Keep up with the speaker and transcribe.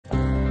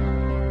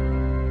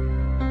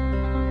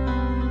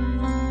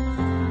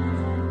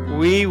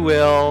we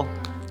will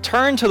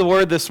turn to the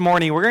Word this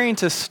morning. We're going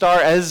to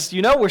start, as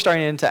you know, we're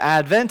starting into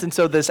Advent, and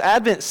so this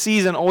Advent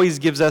season always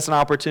gives us an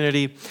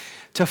opportunity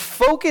to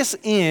focus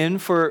in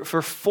for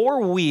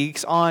 4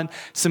 weeks on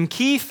some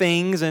key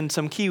things and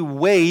some key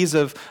ways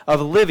of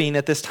living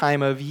at this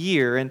time of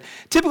year. And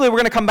typically we're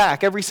going to come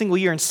back every single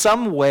year in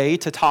some way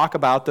to talk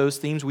about those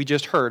themes we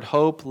just heard: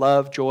 hope,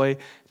 love, joy,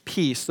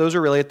 peace. Those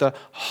are really at the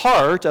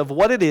heart of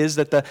what it is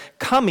that the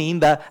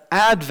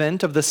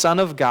advent of the Son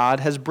of God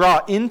has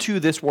brought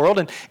into this world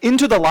and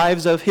into the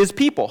lives of His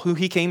people, who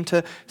He came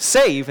to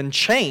save and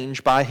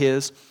change by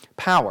His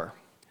power.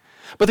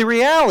 But the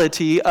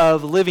reality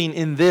of living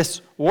in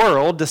this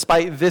world,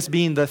 despite this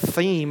being the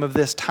theme of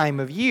this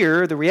time of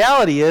year, the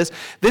reality is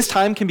this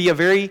time can be a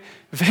very,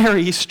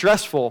 very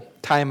stressful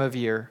time of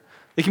year.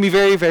 It can be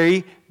very,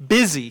 very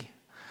busy.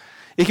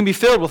 It can be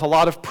filled with a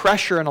lot of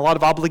pressure and a lot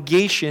of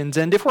obligations,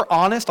 and if we're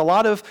honest, a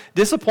lot of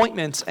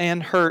disappointments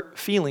and hurt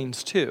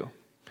feelings too.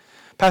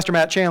 Pastor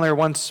Matt Chandler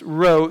once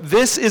wrote,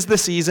 "This is the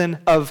season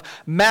of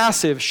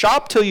massive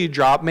shop till you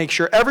drop, make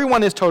sure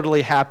everyone is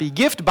totally happy,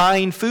 gift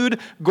buying, food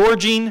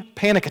gorging,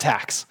 panic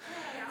attacks."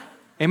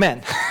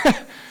 Amen.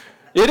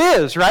 It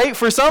is, right?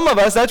 For some of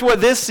us, that's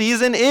what this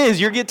season is.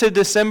 You get to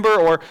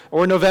December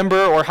or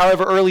November or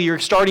however early you're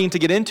starting to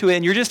get into it,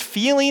 and you're just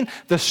feeling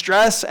the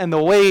stress and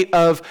the weight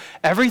of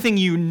everything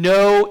you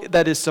know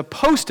that is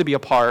supposed to be a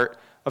part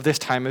of this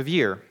time of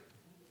year.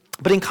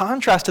 But in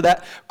contrast to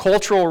that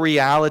cultural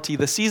reality,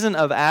 the season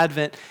of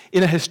Advent,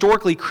 in a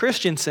historically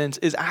Christian sense,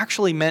 is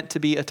actually meant to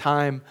be a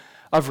time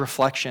of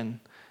reflection,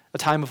 a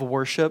time of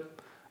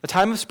worship, a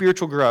time of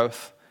spiritual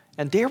growth,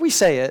 and dare we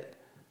say it,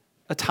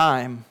 a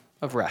time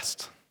of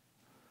rest.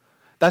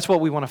 That's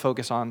what we want to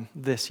focus on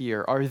this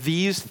year, are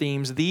these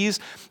themes, these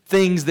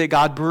things that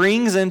God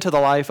brings into the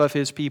life of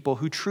His people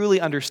who truly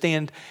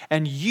understand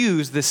and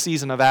use this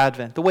season of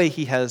Advent the way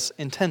He has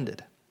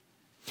intended.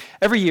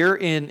 Every year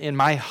in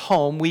my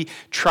home, we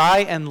try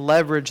and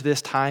leverage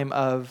this time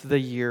of the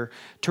year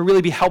to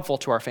really be helpful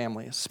to our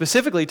families,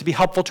 specifically to be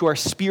helpful to our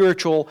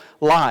spiritual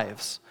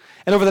lives.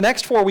 And over the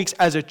next 4 weeks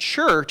as a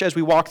church, as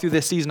we walk through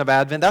this season of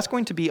Advent, that's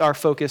going to be our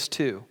focus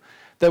too.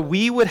 That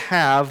we would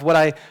have what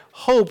I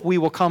hope we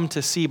will come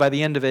to see by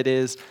the end of it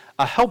is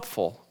a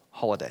helpful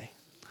holiday,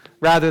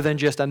 rather than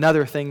just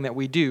another thing that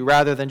we do,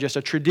 rather than just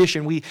a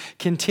tradition we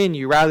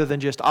continue, rather than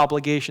just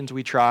obligations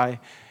we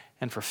try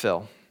and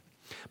fulfill.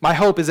 My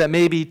hope is that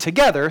maybe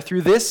together,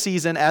 through this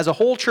season, as a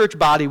whole church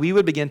body, we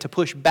would begin to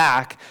push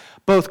back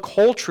both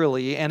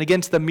culturally and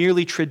against the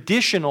merely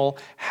traditional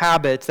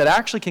habits that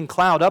actually can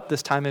cloud up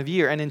this time of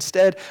year. And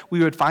instead,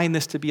 we would find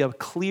this to be a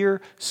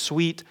clear,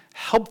 sweet,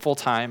 helpful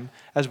time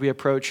as we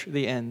approach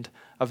the end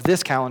of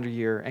this calendar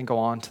year and go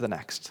on to the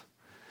next.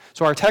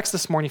 So our text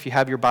this morning, if you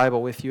have your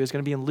Bible with you, is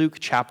going to be in Luke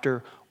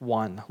chapter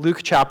 1. Luke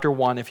chapter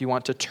 1, if you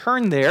want to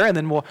turn there, and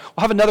then we'll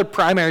have another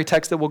primary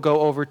text that we'll go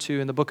over to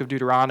in the book of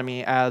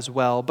Deuteronomy as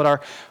well. But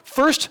our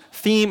first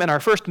theme and our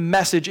first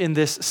message in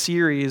this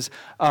series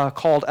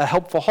called A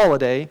Helpful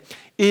Holiday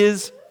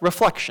is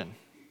reflection.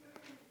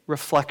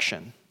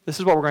 Reflection. This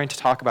is what we're going to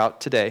talk about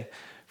today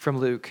from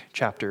Luke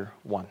chapter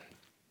 1.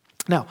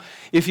 Now,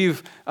 if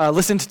you've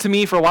listened to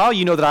me for a while,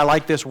 you know that I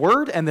like this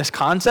word and this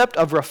concept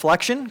of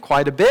reflection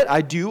quite a bit.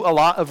 I do a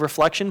lot of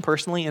reflection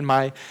personally in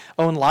my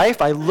own life.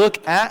 I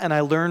look at and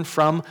I learn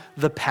from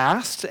the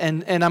past,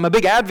 and I'm a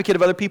big advocate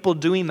of other people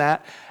doing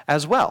that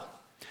as well.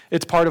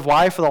 It's part of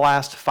why for the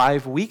last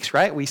 5 weeks,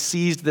 right, we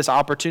seized this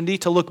opportunity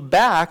to look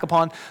back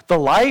upon the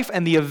life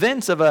and the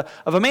events of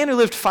a man who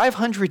lived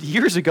 500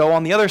 years ago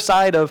on the other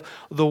side of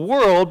the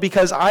world,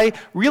 because I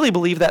really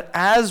believe that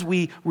as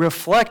we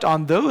reflect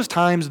on those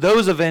times,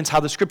 those events,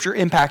 how the Scripture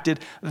impacted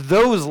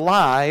those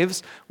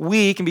lives,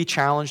 we can be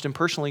challenged and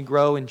personally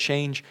grow and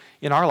change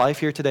in our life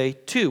here today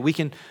too. We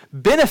can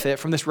benefit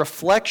from this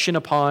reflection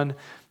upon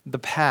the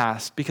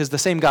past, because the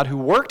same God who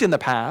worked in the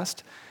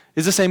past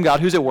is the same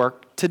God who's at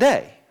work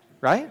today.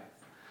 Right?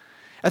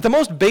 At the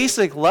most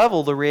basic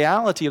level, the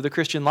reality of the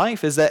Christian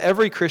life is that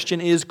every Christian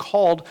is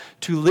called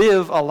to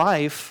live a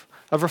life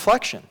of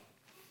reflection.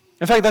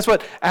 In fact, that's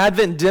what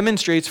Advent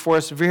demonstrates for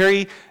us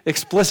very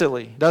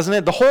explicitly, doesn't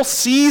it? The whole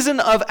season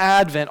of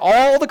Advent,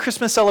 all the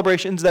Christmas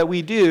celebrations that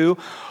we do,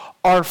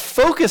 are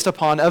focused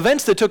upon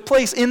events that took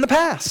place in the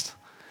past.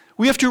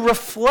 We have to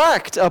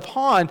reflect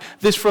upon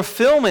this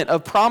fulfillment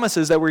of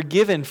promises that were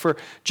given for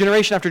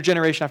generation after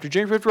generation after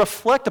generation. We have to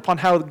reflect upon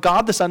how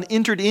God the Son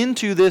entered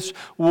into this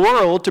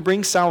world to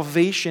bring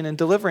salvation and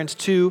deliverance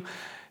to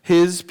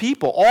His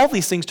people. All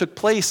these things took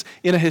place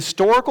in a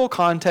historical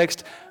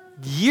context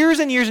years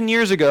and years and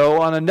years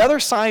ago on another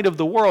side of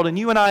the world, and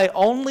you and I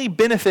only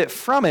benefit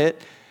from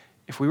it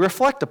if we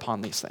reflect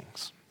upon these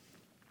things.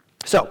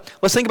 So,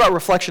 let's think about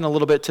reflection a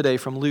little bit today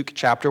from Luke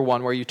chapter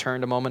 1, where you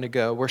turned a moment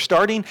ago. We're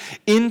starting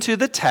into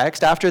the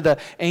text after the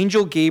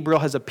angel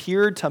Gabriel has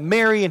appeared to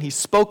Mary and he's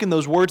spoken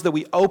those words that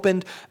we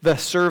opened the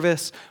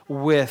service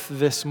with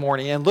this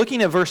morning. And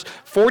looking at verse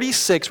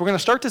 46, we're going to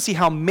start to see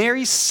how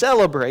Mary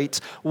celebrates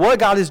what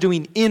God is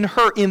doing in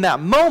her in that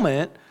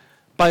moment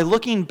by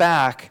looking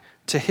back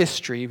to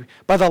history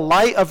by the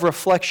light of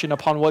reflection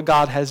upon what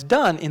God has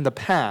done in the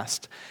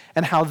past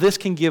and how this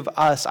can give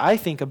us, I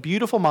think, a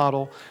beautiful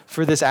model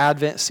for this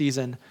Advent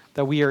season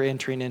that we are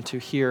entering into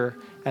here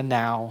and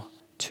now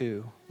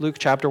too. Luke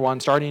chapter 1,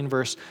 starting in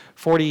verse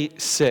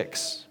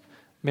 46,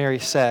 Mary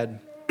said,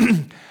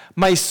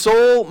 "My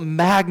soul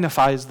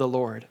magnifies the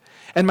Lord,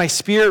 and my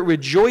spirit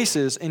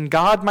rejoices in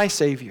God my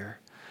Savior,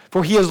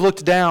 for he has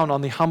looked down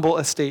on the humble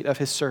estate of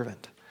his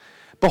servant.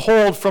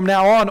 Behold, from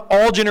now on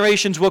all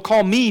generations will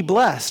call me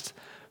blessed,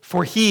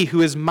 for he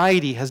who is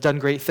mighty has done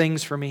great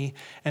things for me,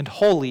 and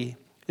holy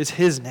is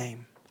his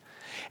name.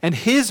 And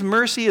his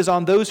mercy is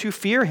on those who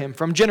fear him.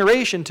 From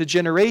generation to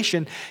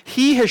generation,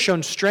 he has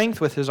shown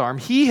strength with his arm.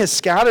 He has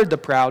scattered the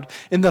proud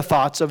in the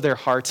thoughts of their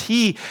hearts.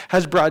 He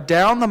has brought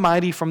down the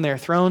mighty from their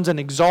thrones and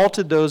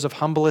exalted those of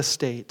humble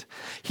estate.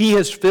 He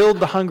has filled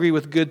the hungry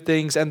with good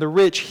things, and the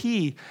rich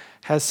he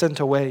has sent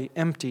away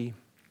empty.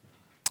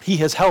 He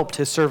has helped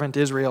his servant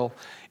Israel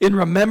in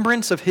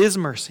remembrance of his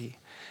mercy,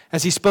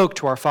 as he spoke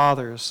to our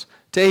fathers,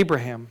 to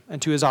Abraham,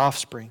 and to his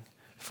offspring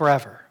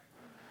forever."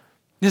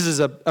 This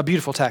is a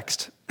beautiful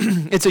text.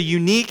 It's a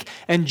unique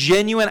and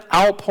genuine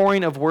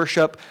outpouring of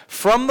worship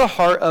from the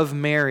heart of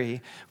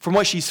Mary, from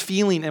what she's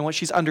feeling and what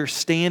she's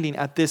understanding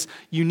at this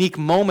unique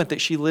moment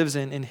that she lives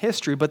in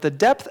history. But the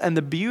depth and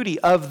the beauty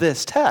of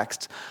this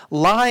text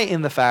lie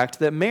in the fact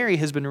that Mary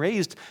has been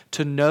raised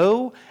to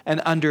know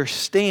and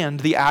understand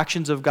the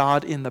actions of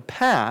God in the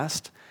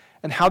past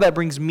and how that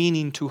brings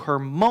meaning to her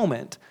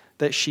moment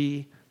that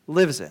she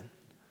lives in.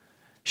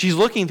 She's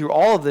looking through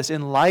all of this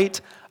in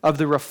light of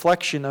the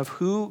reflection of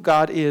who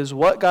God is,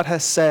 what God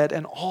has said,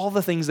 and all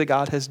the things that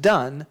God has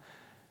done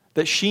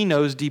that she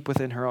knows deep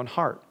within her own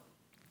heart.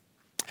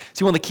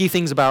 See, one of the key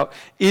things about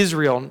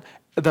Israel,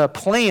 the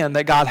plan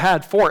that God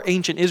had for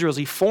ancient Israel, as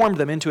he formed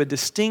them into a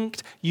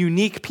distinct,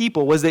 unique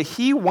people, was that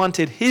he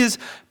wanted his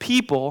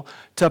people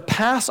to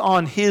pass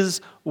on his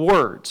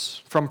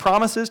words, from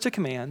promises to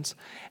commands,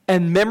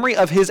 and memory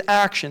of his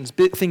actions,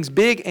 things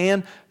big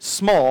and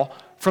small,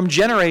 from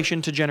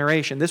generation to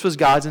generation. This was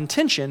God's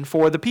intention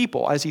for the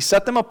people. As he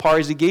set them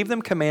apart, as he gave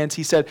them commands,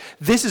 he said,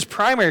 this is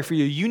primary for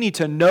you. You need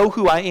to know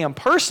who I am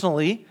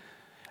personally,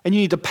 and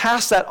you need to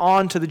pass that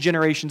on to the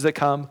generations that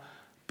come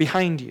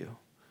behind you.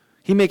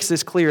 He makes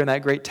this clear in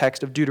that great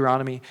text of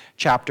Deuteronomy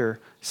chapter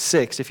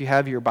 6. If you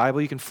have your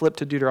Bible, you can flip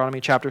to Deuteronomy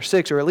chapter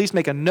 6, or at least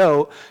make a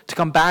note to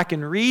come back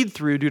and read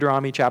through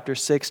Deuteronomy chapter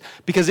 6,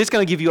 because it's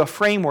going to give you a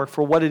framework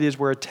for what it is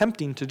we're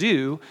attempting to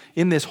do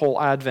in this whole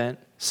Advent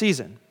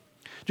season.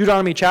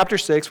 Deuteronomy chapter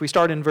 6, we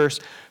start in verse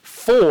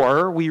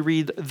 4, we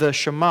read the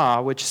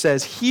Shema, which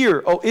says,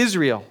 "Hear, O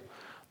Israel,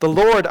 the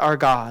Lord our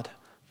God,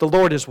 the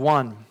Lord is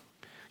one.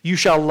 You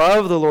shall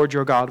love the Lord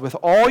your God with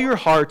all your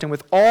heart and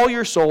with all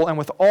your soul and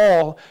with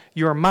all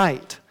your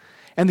might.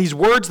 And these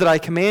words that I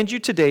command you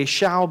today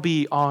shall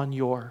be on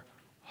your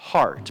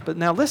heart." But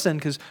now listen,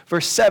 because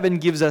verse 7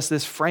 gives us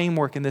this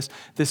framework and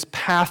this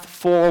path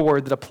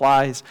forward that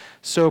applies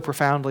so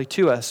profoundly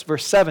to us.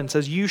 Verse 7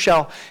 says, "You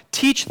shall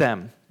teach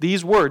them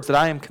these words that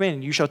I am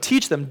commanding. You shall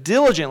teach them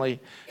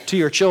diligently to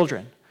your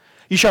children.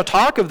 You shall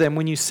talk of them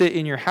when you sit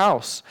in your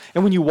house,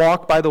 and when you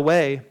walk by the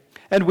way,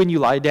 and when you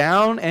lie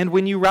down, and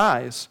when you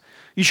rise.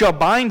 You shall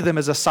bind them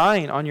as a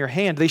sign on your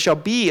hand. They shall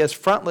be as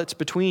frontlets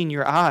between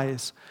your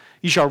eyes.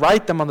 You shall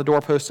write them on the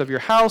doorposts of your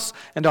house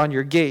and on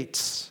your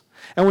gates.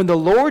 And when the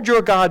Lord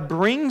your God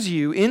brings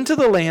you into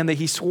the land that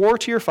he swore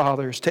to your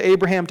fathers, to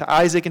Abraham, to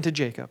Isaac, and to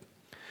Jacob,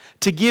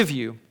 to give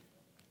you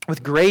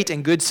with great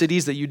and good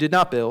cities that you did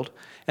not build,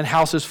 and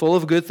houses full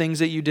of good things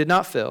that you did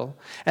not fill,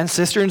 and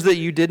cisterns that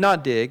you did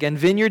not dig, and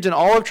vineyards and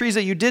olive trees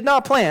that you did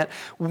not plant,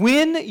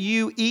 when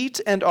you eat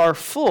and are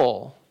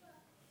full,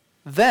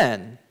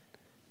 then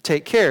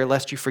take care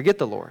lest you forget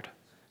the Lord,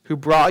 who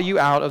brought you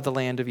out of the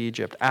land of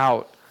Egypt,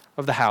 out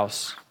of the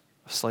house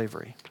of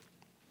slavery."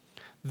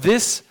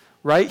 This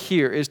right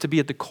here is to be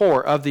at the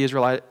core of the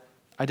Israelite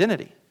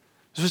identity.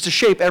 This was to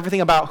shape everything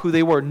about who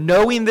they were,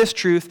 knowing this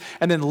truth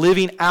and then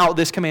living out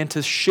this command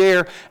to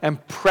share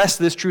and press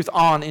this truth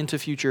on into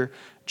future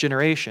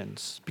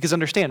generations. Because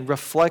understand,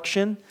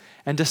 reflection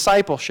and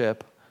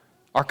discipleship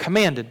are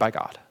commanded by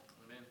God.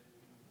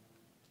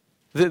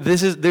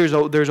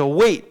 There's a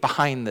weight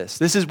behind this.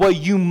 This is what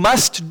you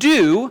must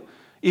do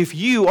if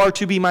you are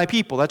to be my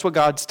people. That's what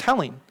God's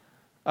telling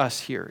us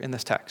here in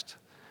this text.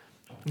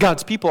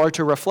 God's people are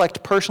to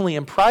reflect personally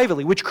and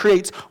privately, which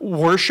creates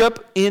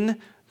worship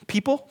in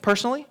people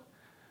personally,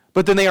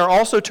 but then they are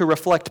also to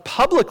reflect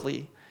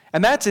publicly,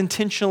 and that's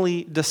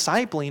intentionally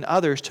discipling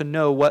others to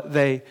know what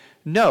they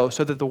know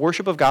so that the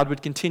worship of God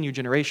would continue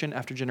generation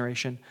after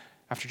generation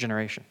after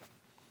generation.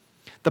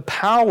 The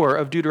power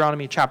of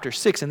Deuteronomy chapter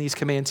 6 and these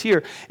commands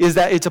here is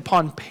that it's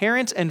upon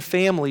parents and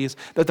families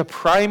that the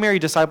primary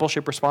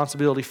discipleship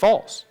responsibility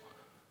falls.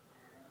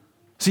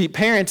 See,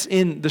 parents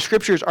in the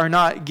scriptures are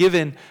not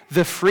given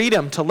the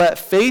freedom to let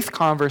faith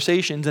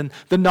conversations and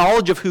the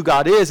knowledge of who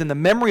God is and the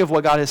memory of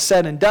what God has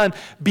said and done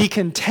be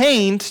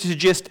contained to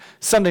just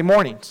Sunday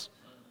mornings.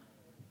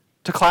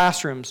 to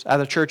classrooms at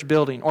a church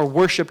building, or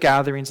worship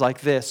gatherings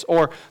like this,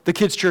 or the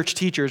kids' church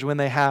teachers when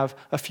they have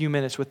a few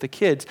minutes with the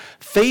kids.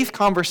 Faith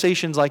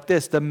conversations like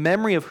this, the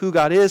memory of who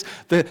God is,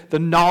 the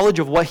knowledge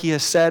of what he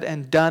has said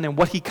and done and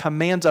what he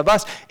commands of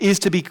us is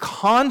to be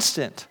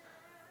constant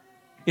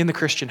in the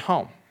Christian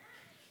home.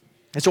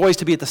 It's always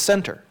to be at the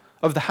center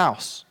of the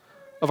house,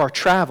 of our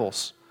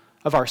travels,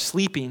 of our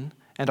sleeping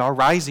and our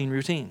rising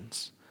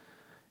routines.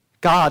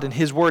 God and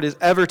his word is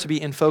ever to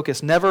be in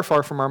focus, never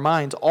far from our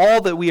minds.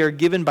 All that we are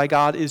given by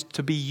God is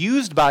to be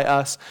used by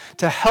us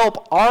to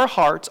help our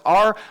hearts,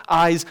 our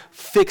eyes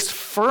fix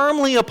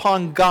firmly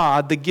upon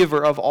God, the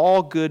giver of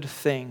all good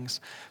things,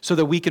 so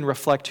that we can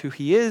reflect who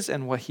he is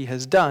and what he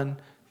has done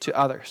to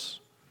others.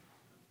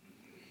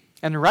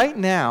 And right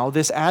now,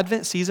 this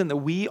Advent season that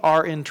we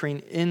are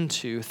entering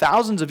into,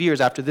 thousands of years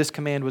after this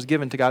command was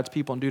given to God's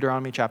people in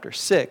Deuteronomy chapter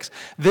 6,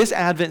 this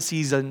Advent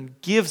season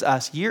gives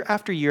us year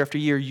after year after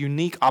year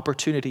unique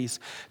opportunities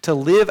to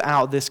live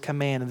out this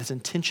command and this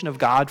intention of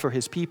God for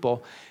his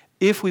people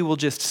if we will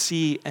just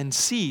see and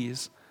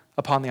seize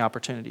upon the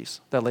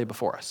opportunities that lay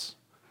before us.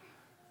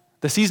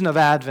 The season of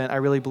Advent, I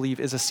really believe,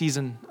 is a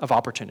season of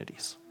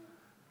opportunities.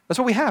 That's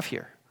what we have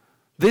here.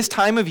 This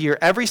time of year,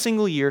 every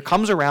single year,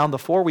 comes around the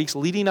 4 weeks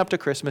leading up to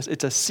Christmas.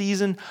 It's a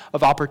season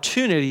of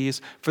opportunities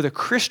for the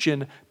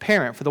Christian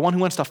parent, for the one who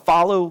wants to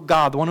follow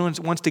God, the one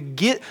who wants to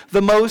get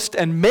the most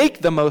and make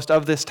the most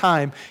of this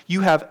time.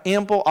 You have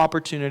ample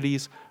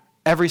opportunities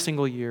every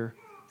single year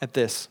at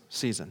this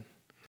season.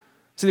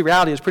 See, the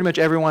reality is pretty much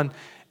everyone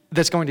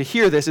that's going to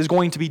hear this is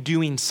going to be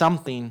doing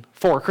something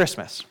for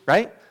Christmas,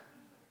 right?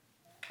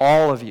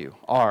 All of you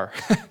are.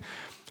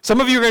 Some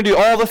of you are going to do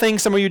all the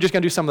things. Some of you are just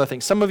going to do some of the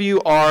things. Some of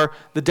you are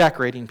the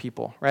decorating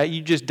people, right?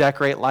 You just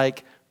decorate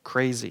like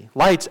crazy.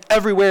 Lights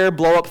everywhere,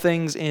 blow up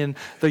things in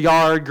the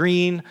yard,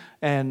 green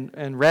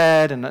and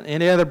red and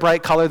any other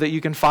bright color that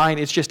you can find.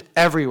 It's just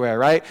everywhere,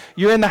 right?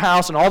 You're in the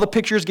house and all the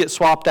pictures get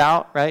swapped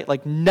out, right?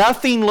 Like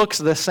nothing looks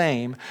the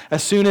same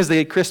as soon as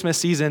the Christmas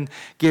season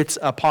gets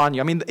upon you.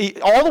 I mean,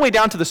 all the way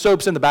down to the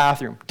soaps in the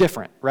bathroom,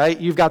 different, right?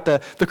 You've got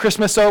the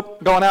Christmas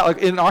soap going out like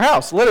in our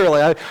house,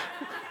 literally.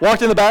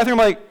 Walked in the bathroom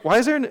like,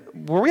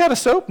 were we out of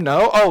soap?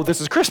 No. Oh,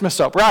 this is Christmas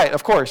soap. Right,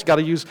 of course. Got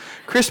to use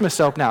Christmas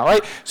soap now,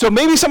 right? So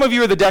maybe some of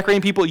you are the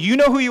decorating people. You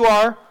know who you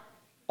are.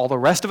 All the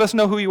rest of us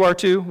know who you are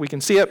too. We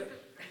can see it.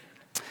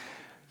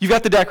 You've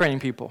got the decorating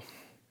people.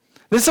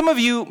 Then some of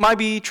you might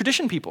be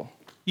tradition people.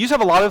 You just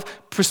have a lot of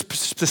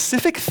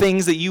specific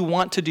things that you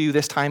want to do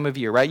this time of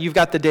year, right? You've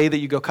got the day that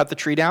you go cut the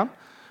tree down,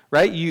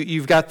 right?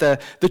 You've got the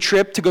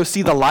trip to go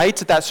see the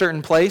lights at that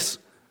certain place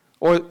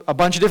or a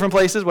bunch of different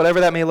places,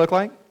 whatever that may look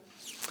like.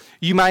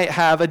 You might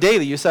have a day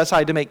that you set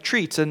aside to make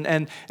treats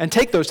and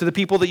take those to the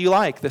people that you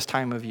like this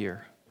time of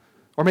year.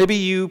 Or maybe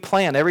you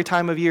plan every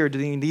time of year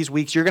during these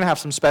weeks, you're going to have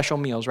some special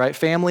meals, right?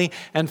 Family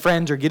and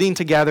friends are getting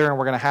together and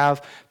we're going to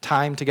have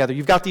time together.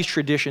 You've got these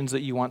traditions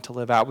that you want to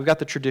live out. We've got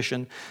the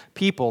tradition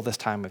people this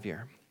time of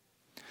year.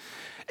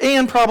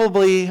 And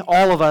probably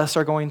all of us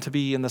are going to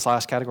be in this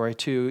last category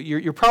too.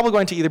 You're probably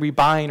going to either be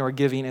buying or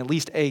giving at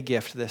least a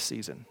gift this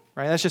season.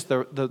 Right? That's just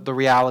the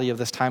reality of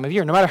this time of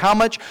year. No matter how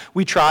much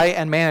we try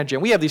and manage it,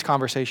 we have these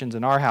conversations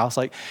in our house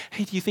like,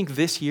 hey, do you think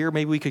this year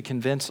maybe we could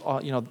convince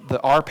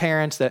our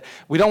parents that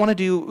we don't want to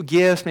do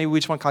gifts, maybe we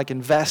just want to like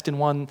invest in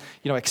one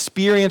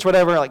experience,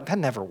 whatever. Like that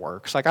never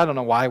works. Like I don't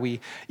know why we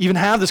even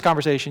have this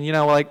conversation.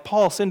 Like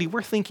Paul, Cindy,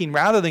 we're thinking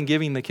rather than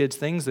giving the kids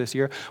things this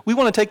year, we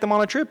want to take them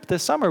on a trip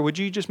this summer. Would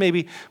you just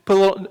maybe put a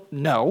little?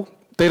 No,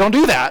 they don't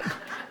do that,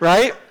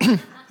 right?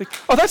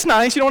 Oh, that's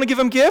nice. You don't want to give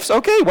them gifts?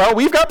 Okay, well,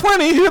 we've got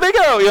plenty. Here they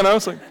go.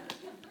 It's like,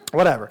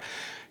 whatever.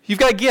 You've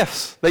got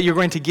gifts that you're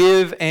going to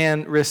give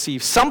and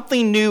receive.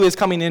 Something new is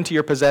coming into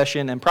your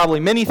possession, and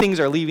probably many things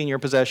are leaving your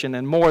possession,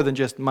 and more than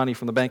just money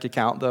from the bank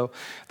account, though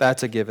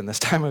that's a given this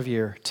time of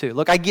year, too.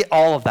 Look, I get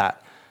all of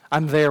that.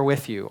 I'm there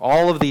with you.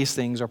 All of these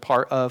things are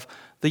part of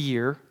the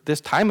year,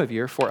 this time of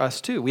year for us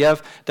too. We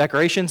have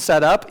decorations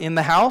set up in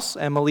the house,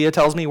 and Malia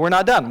tells me we're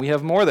not done. We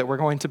have more that we're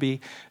going to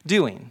be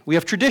doing. We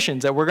have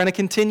traditions that we're going to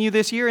continue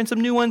this year and some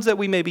new ones that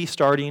we may be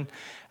starting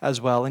as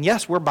well. And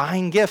yes, we're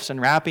buying gifts and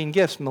wrapping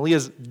gifts.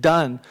 Malia's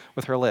done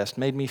with her list.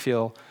 Made me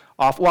feel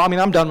off. Well,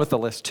 I'm done with the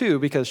list too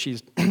because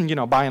she's,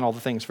 buying all the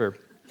things for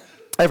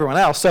everyone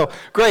else. So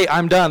great,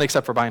 I'm done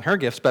except for buying her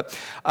gifts. But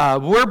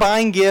we're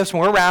buying gifts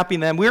and we're wrapping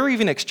them. We're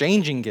even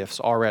exchanging gifts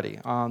already.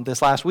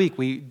 This last week,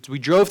 we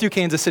drove through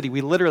Kansas City. We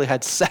literally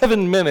had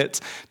 7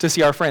 minutes to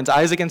see our friends,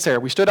 Isaac and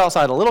Sarah. We stood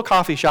outside a little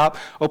coffee shop,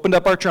 opened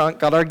up our trunk,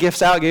 got our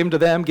gifts out, gave them to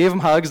them, gave them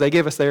hugs. They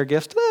gave us their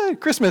gifts.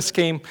 Christmas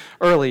came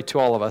early to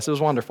all of us. It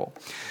was wonderful.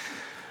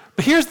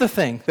 But here's the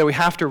thing that we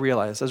have to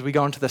realize as we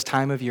go into this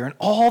time of year, and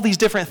all these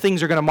different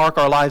things are going to mark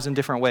our lives in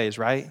different ways,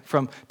 right?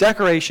 From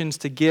decorations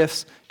to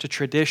gifts to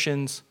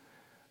traditions.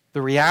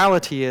 The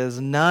reality is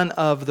none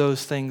of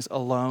those things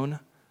alone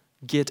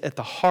get at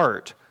the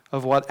heart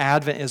of what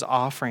Advent is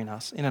offering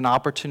us in an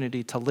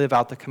opportunity to live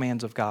out the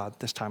commands of God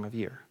this time of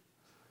year.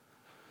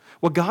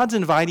 What God's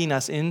inviting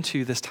us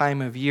into this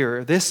time of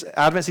year, this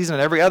Advent season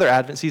and every other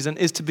Advent season,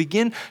 is to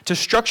begin to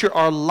structure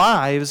our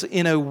lives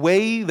in a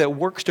way that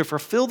works to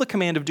fulfill the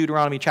command of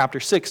Deuteronomy chapter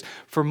 6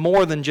 for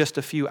more than just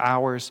a few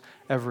hours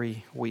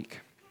every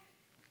week.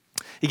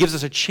 He gives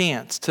us a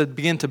chance to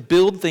begin to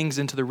build things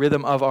into the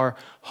rhythm of our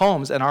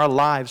homes and our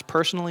lives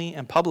personally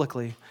and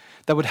publicly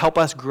that would help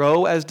us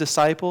grow as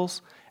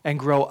disciples and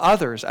grow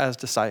others as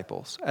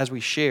disciples as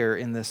we share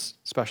in this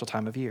special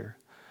time of year.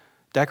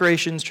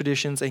 Decorations,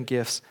 traditions, and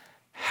gifts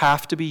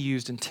have to be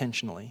used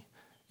intentionally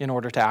in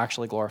order to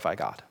actually glorify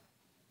God.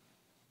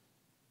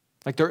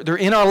 Like they're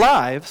in our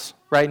lives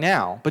right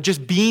now, but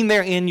just being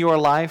there in your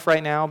life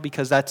right now,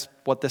 because that's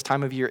what this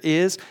time of year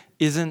is,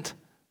 isn't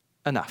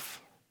enough.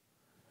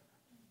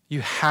 You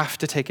have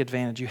to take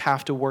advantage. You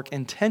have to work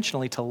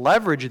intentionally to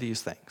leverage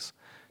these things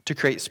to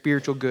create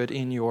spiritual good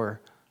in your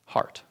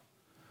heart.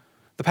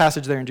 The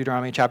passage there in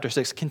Deuteronomy chapter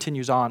 6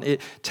 continues on.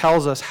 It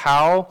tells us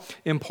how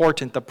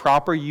important the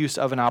proper use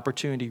of an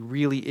opportunity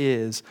really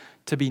is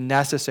to be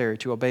necessary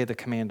to obey the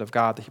command of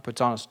God that he puts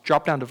on us.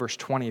 Drop down to verse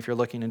 20 if you're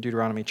looking in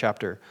Deuteronomy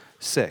chapter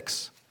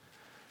 6.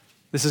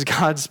 This is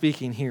God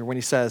speaking here when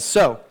he says,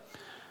 "So,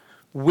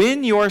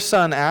 when your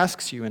son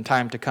asks you in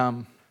time to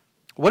come,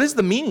 what is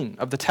the meaning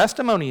of the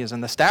testimonies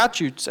and the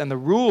statutes and the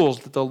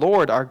rules that the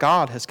Lord our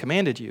God has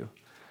commanded you?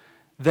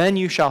 Then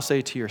you shall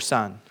say to your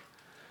son,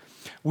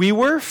 we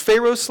were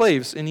Pharaoh's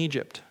slaves in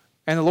Egypt,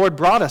 and the Lord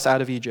brought us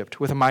out of Egypt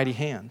with a mighty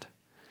hand.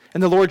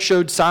 And the Lord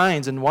showed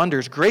signs and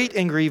wonders, great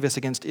and grievous,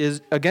 against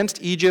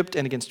Egypt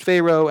and against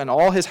Pharaoh and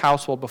all his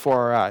household before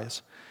our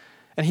eyes.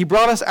 And he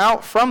brought us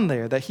out from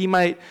there that he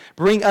might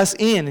bring us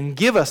in and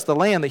give us the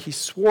land that he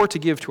swore to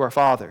give to our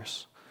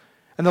fathers.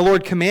 And the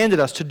Lord commanded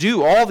us to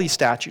do all these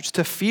statutes,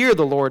 to fear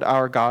the Lord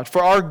our God,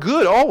 for our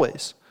good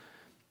always,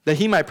 that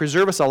he might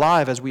preserve us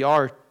alive as we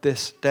are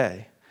this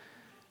day.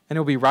 And it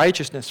will be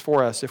righteousness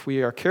for us if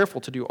we are careful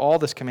to do all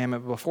this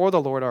commandment before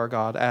the Lord our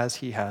God as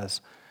he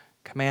has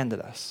commanded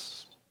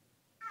us."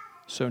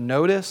 So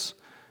notice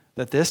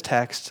that this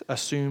text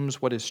assumes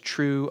what is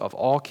true of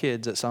all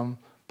kids at some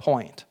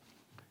point.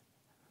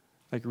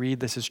 Like,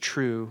 Reed, this is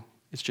true.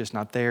 It's just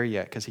not there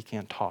yet because he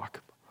can't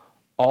talk.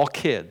 All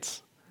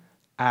kids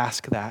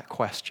ask that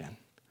question.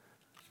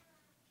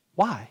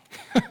 Why?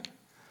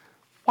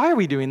 Why are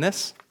we doing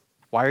this?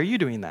 Why are you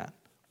doing that?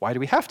 Why do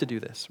we have to do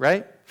this,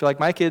 right? I feel like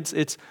my kids,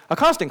 it's a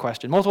constant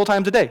question, multiple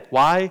times a day.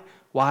 Why?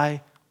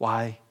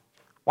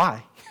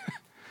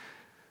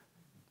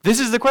 This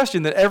is the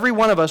question that every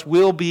one of us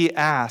will be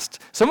asked.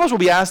 Some of us will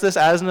be asked this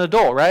as an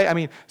adult, right? I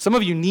mean, some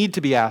of you need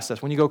to be asked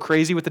this. When you go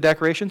crazy with the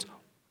decorations,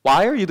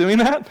 why are you doing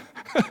that?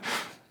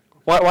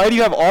 Why do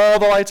you have all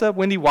the lights up?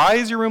 Wendy, why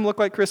does your room look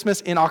like Christmas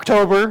in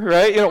October,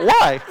 right?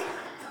 Why?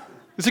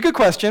 It's a good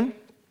question.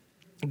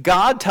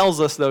 God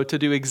tells us, though, to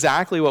do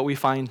exactly what we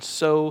find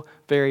so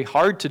very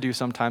hard to do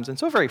sometimes and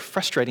so very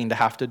frustrating to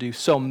have to do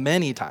so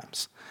many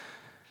times.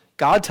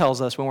 God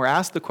tells us when we're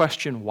asked the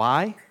question,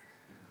 why,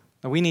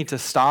 that we need to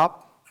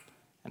stop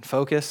and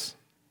focus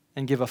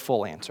and give a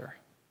full answer.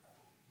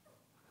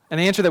 An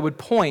answer that would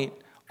point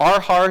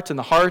our hearts and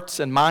the hearts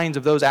and minds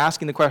of those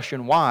asking the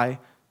question, why,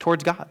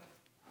 towards God.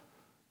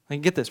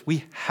 Like, get this,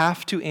 we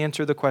have to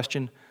answer the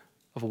question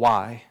of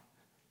why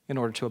in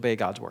order to obey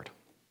God's word.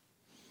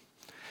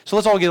 So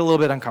let's all get a little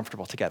bit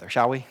uncomfortable together,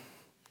 shall we?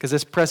 Because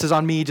this presses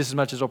on me just as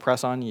much as it'll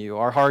press on you.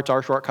 Our hearts,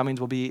 our shortcomings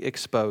will be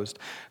exposed.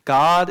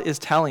 God is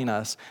telling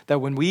us that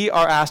when we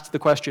are asked the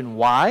question,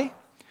 why,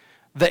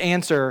 the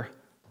answer,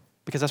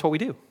 because that's what we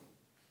do,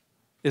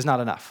 is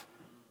not enough.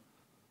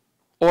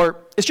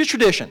 Or, it's just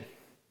tradition.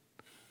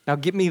 Now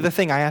get me the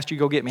thing I asked you to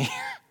go get me.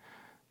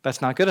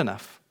 That's not good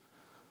enough.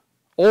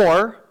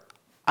 Or,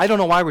 I don't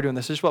know why we're doing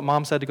this. This is what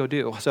Mom said to go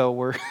do. So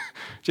we're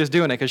just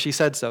doing it because she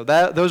said so.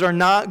 Those are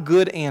not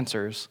good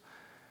answers.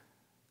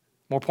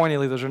 More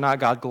pointedly, those are not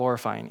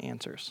God-glorifying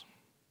answers.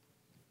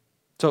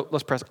 So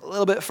let's press a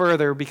little bit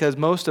further because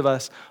most of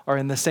us are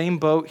in the same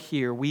boat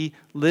here. We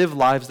live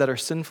lives that are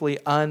sinfully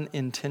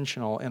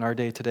unintentional in our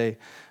day-to-day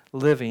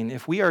living.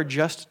 If we are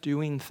just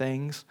doing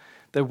things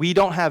that we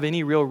don't have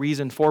any real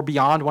reason for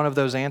beyond one of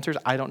those answers,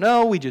 I don't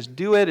know, we just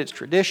do it, it's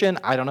tradition,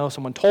 I don't know,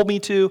 someone told me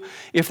to.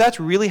 If that's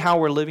really how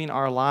we're living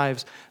our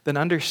lives, then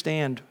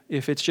understand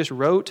if it's just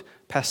rote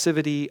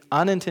passivity,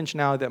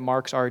 unintentionality that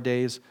marks our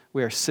days,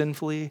 we are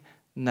sinfully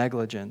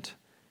negligent.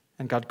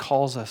 And God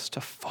calls us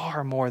to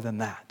far more than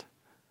that.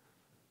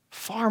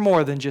 Far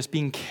more than just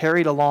being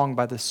carried along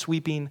by the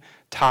sweeping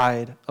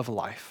tide of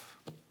life.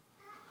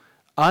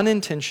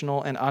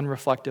 Unintentional and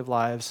unreflective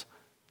lives,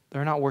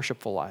 they're not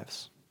worshipful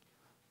lives.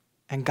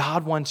 And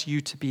God wants you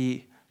to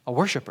be a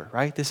worshiper,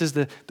 right? This is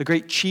the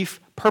great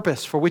chief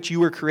purpose for which you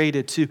were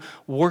created, to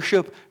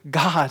worship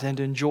God and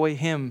enjoy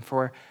him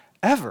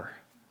forever.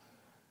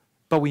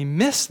 But we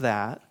miss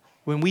that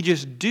when we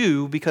just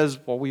do because,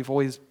 well, we've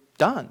always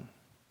done.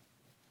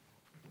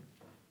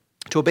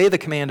 To obey the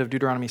command of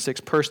Deuteronomy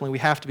 6 personally, we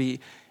have to be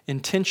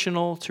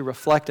intentional to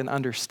reflect and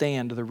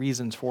understand the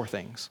reasons for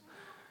things.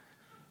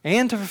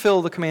 And to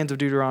fulfill the commands of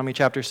Deuteronomy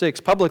chapter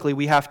 6, publicly,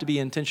 we have to be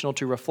intentional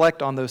to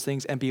reflect on those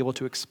things and be able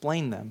to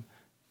explain them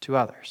to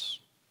others.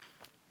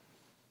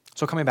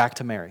 So coming back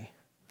to Mary,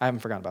 I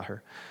haven't forgotten about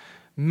her.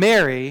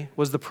 Mary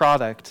was the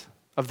product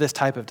of this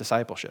type of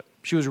discipleship.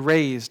 She was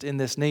raised in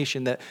this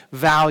nation that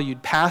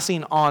valued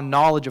passing on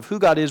knowledge of who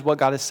God is, what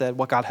God has said,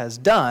 what God has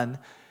done,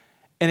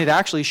 and it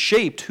actually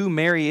shaped who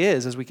Mary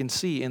is, as we can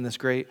see in this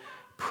great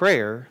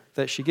prayer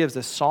that she gives,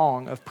 this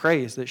song of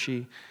praise that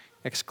she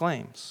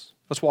exclaims.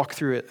 Let's walk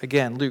through it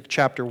again. Luke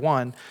chapter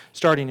 1,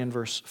 starting in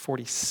verse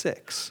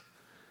 46.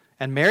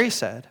 And Mary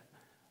said,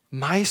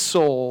 "My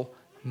soul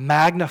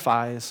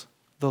magnifies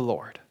the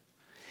Lord,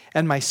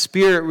 and my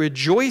spirit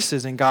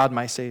rejoices in God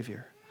my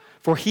Savior,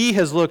 for he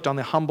has looked on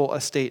the humble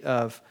estate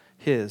of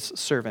his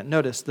servant."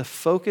 Notice the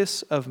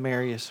focus of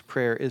Mary's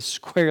prayer is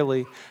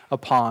squarely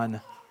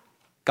upon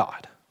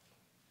God,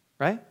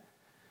 right?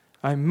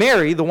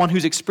 Mary, the one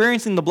who's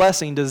experiencing the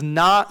blessing, does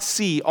not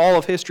see all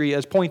of history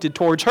as pointed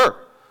towards her.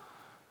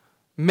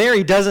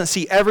 Mary doesn't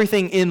see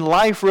everything in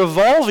life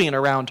revolving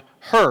around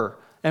her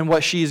and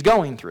what she's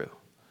going through.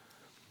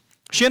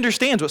 She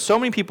understands what so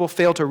many people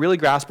fail to really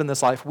grasp in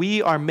this life.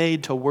 We are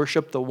made to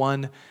worship the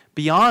one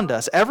beyond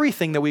us.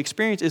 Everything that we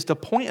experience is to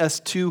point us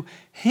to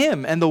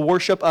him and the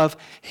worship of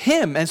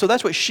him. And so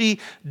that's what she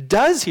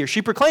does here.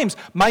 She proclaims,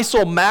 "My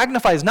soul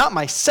magnifies not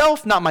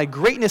myself, not my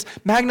greatness,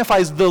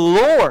 magnifies the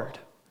Lord."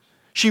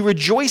 She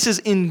rejoices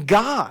in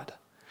God.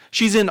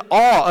 She's in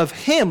awe of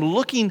him,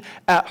 looking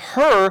at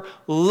her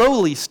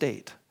lowly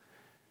state.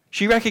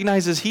 She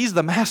recognizes he's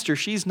the master.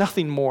 She's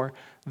nothing more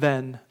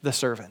than the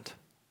servant.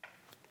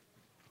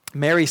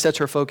 Mary sets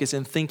her focus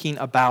in thinking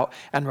about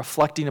and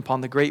reflecting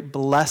upon the great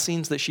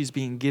blessings that she's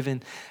being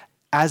given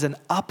as an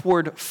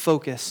upward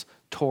focus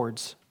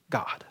towards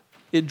God.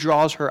 It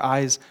draws her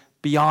eyes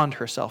beyond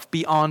herself,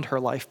 beyond her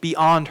life,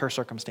 beyond her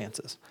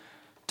circumstances,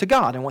 to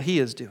God and what he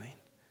is doing.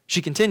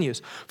 She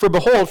continues, "For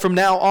behold, from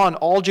now on,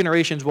 all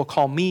generations will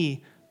call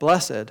me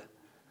blessed."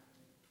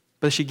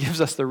 But she gives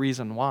us the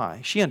reason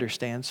why. She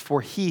understands, "For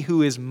he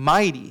who is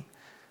mighty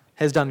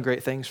has done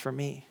great things for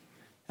me,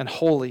 and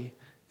holy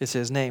is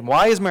his name."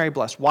 Why is Mary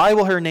blessed? Why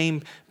will her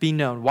name be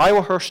known? Why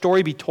will her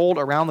story be told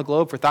around the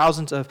globe for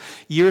thousands of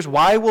years?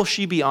 Why will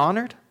she be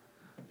honored?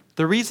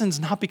 The reason's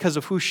not because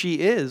of who she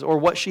is or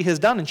what she has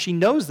done, and she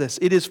knows this.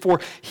 It is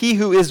for he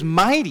who is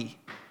mighty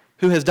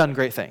who has done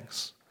great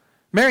things.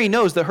 Mary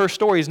knows that her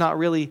story is not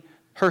really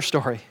her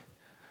story.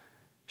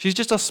 She's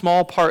just a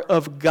small part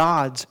of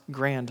God's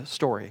grand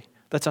story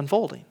that's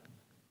unfolding.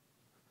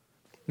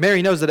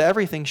 Mary knows that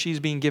everything she's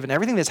being given,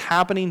 everything that's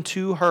happening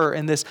to her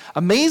in this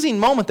amazing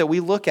moment that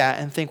we look at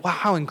and think, wow,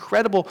 how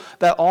incredible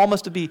that all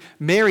must be.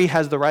 Mary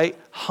has the right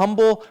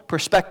humble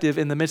perspective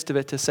in the midst of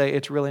it to say,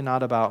 it's really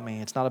not about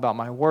me. It's not about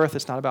my worth.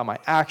 It's not about my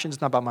actions.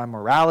 It's not about my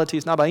morality.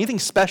 It's not about anything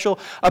special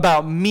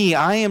about me.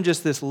 I am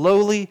just this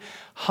lowly,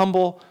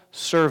 humble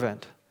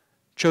servant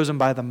chosen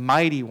by the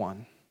mighty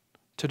one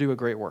to do a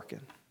great work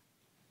in.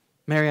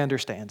 Mary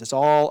understands it's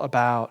all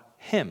about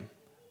him,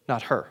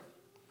 not her.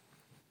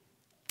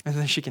 And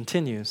then she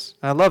continues.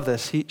 I love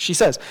this. She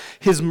says,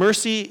 "His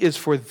mercy is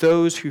for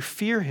those who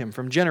fear him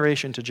from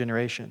generation to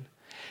generation.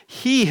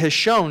 He has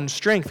shown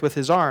strength with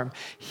his arm.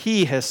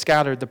 He has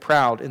scattered the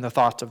proud in the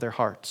thoughts of their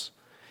hearts.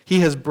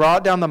 He has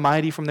brought down the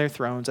mighty from their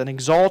thrones and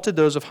exalted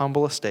those of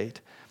humble estate.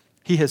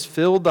 He has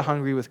filled the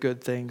hungry with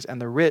good things,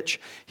 and the rich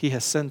he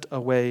has sent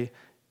away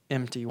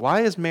empty."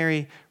 Why is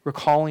Mary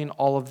recalling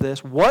all of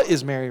this? What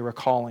is Mary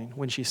recalling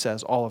when she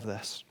says all of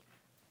this?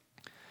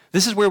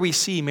 This is where we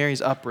see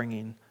Mary's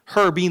upbringing,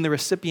 her being the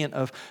recipient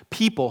of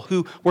people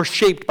who were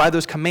shaped by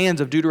those commands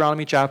of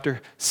Deuteronomy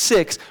chapter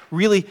 6,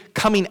 really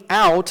coming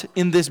out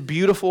in this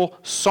beautiful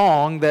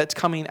song that's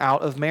coming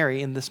out of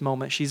Mary in this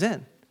moment she's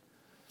in.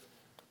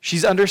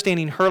 She's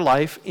understanding her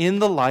life in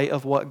the light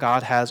of what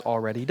God has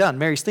already done.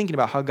 Mary's thinking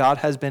about how God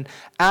has been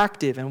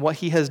active and what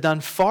he has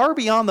done far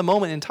beyond the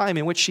moment in time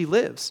in which she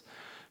lives.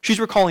 She's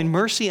recalling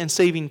mercy and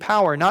saving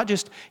power, not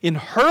just in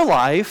her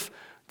life,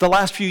 the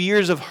last few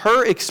years of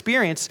her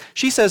experience.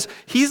 She says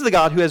he's the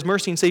God who has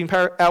mercy and saving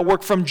power at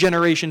work from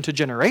generation to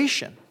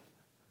generation.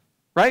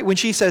 Right? When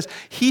she says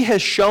he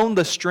has shown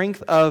the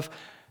strength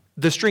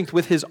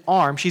with his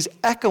arm, she's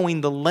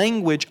echoing the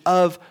language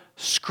of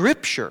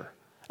Scripture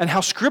and how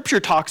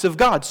Scripture talks of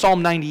God.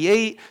 Psalm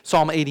 98,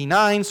 Psalm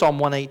 89, Psalm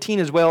 118,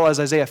 as well as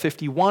Isaiah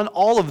 51.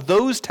 All of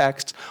those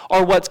texts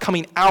are what's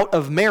coming out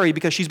of Mary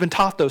because she's been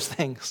taught those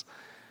things.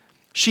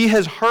 She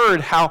has heard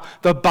how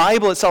the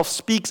Bible itself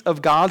speaks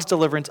of God's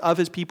deliverance of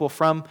his people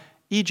from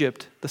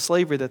Egypt, the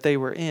slavery that they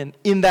were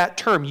in that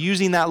term,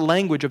 using that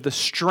language of the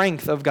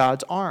strength of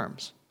God's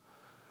arms.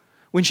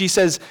 When she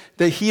says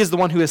that he is the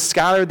one who has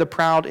scattered the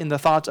proud in the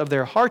thoughts of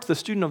their hearts, the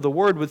student of the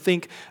word would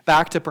think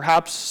back to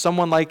perhaps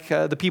someone like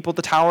the people at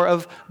the Tower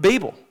of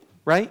Babel,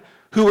 right?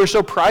 Who were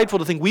so prideful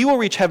to think, we will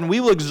reach heaven, we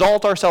will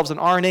exalt ourselves in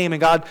our name,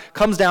 and God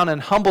comes down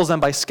and humbles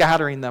them by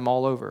scattering them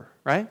all over,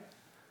 right?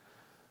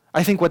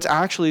 I think what's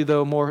actually,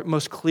 though,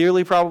 most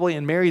clearly probably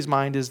in Mary's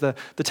mind is the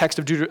text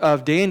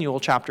of Daniel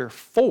chapter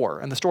 4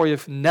 and the story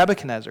of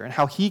Nebuchadnezzar and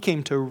how he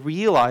came to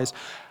realize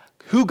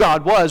who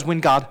God was when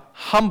God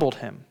humbled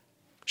him.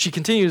 She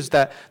continues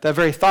that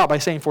very thought by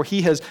saying, for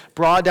he has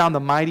brought down the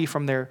mighty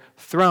from their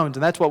thrones.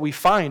 And that's what we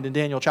find in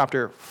Daniel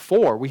chapter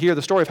 4. We hear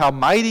the story of how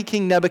mighty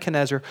King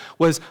Nebuchadnezzar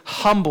was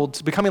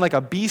humbled, becoming like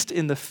a beast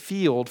in the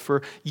field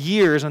for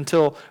years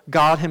until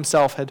God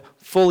himself had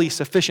fully,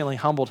 sufficiently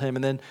humbled him.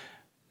 And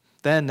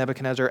then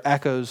Nebuchadnezzar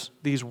echoes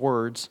these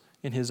words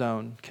in his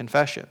own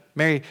confession.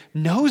 Mary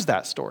knows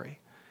that story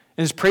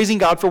and is praising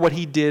God for what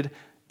he did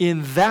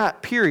in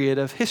that period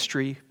of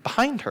history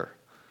behind her.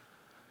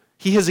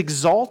 He has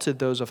exalted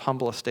those of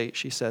humble estate,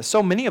 she says.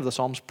 So many of the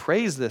Psalms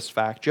praise this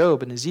fact.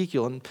 Job and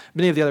Ezekiel and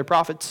many of the other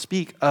prophets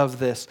speak of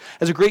this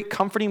as a great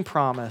comforting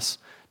promise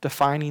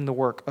defining the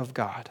work of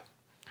God.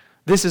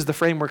 This is the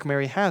framework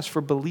Mary has for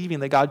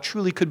believing that God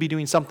truly could be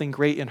doing something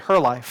great in her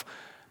life,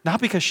 not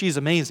because she's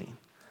amazing,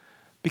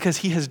 because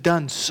he has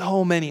done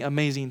so many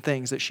amazing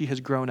things that she has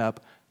grown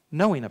up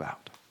knowing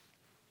about.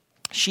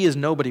 She is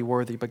nobody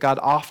worthy, but God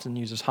often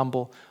uses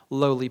humble,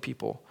 lowly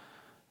people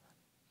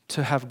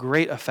to have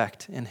great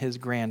effect in his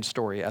grand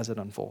story as it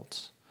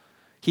unfolds.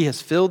 He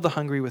has filled the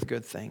hungry with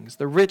good things.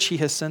 The rich he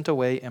has sent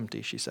away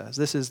empty, she says.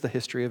 This is the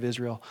history of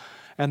Israel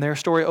and their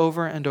story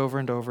over and over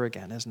and over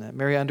again, isn't it?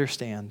 Mary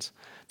understands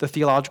the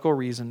theological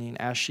reasoning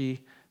as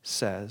she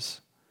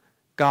says,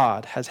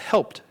 God has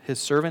helped his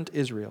servant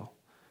Israel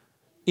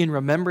in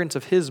remembrance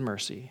of his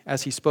mercy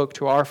as he spoke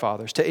to our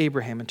fathers, to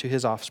Abraham and to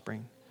his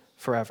offspring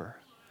forever.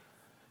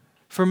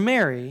 For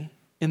Mary,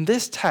 in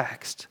this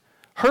text,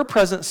 her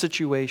present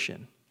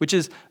situation, which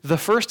is the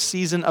first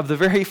season of the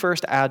very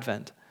first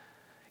Advent,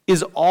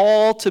 is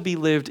all to be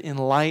lived in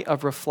light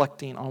of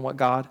reflecting on what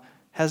God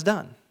has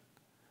done.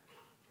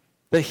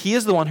 That he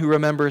is the one who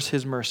remembers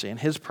his mercy and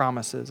his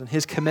promises and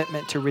his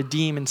commitment to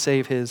redeem and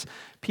save his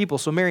people.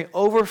 So Mary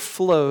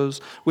overflows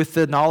with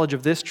the knowledge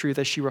of this truth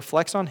as she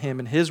reflects on him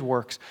and his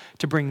works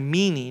to bring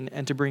meaning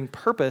and to bring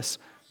purpose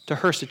to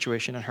her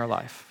situation in her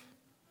life.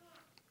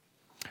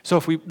 So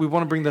if we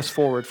want to bring this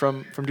forward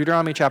from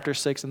Deuteronomy chapter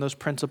 6 and those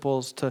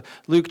principles to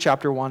Luke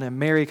chapter 1 and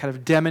Mary kind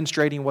of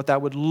demonstrating what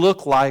that would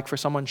look like for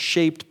someone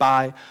shaped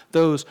by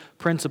those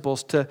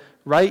principles to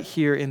right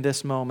here in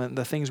this moment,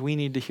 the things we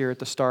need to hear at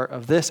the start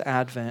of this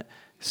Advent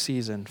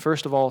season.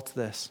 First of all, it's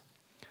this.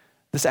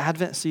 This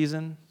Advent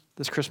season,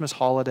 this Christmas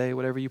holiday,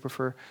 whatever you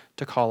prefer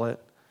to call it,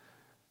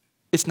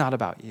 it's not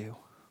about you.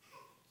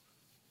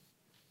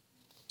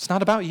 It's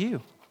not about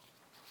you.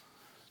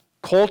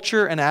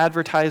 Culture and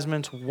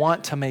advertisements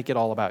want to make it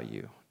all about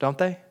you, don't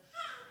they?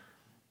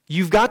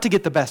 You've got to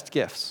get the best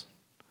gifts.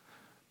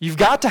 You've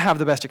got to have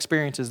the best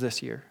experiences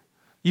this year.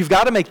 You've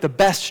got to make the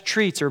best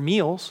treats or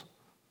meals.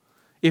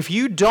 If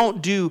you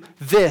don't do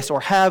this or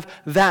have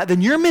that,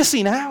 then you're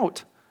missing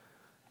out.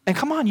 And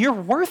come on, you're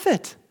worth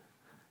it.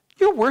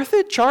 You're worth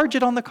it. Charge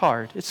it on the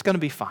card. It's going to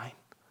be fine.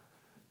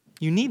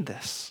 You need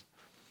this.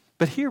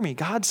 But hear me,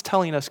 God's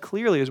telling us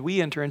clearly as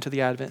we enter into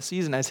the Advent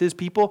season as his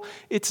people,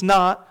 it's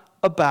not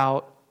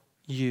about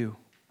you.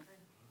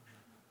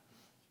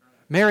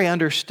 Mary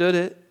understood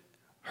it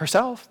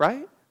herself,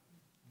 right?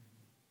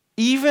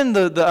 Even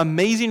the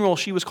amazing role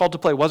she was called to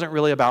play wasn't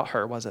really about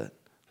her, was it?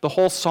 The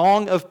whole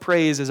song of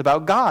praise is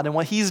about God and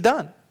what he's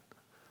done.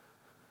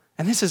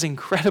 And this is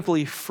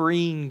incredibly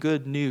freeing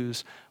good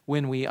news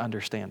when we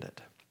understand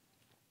it.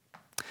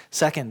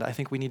 Second, I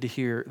think we need to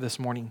hear this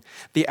morning,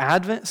 the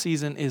Advent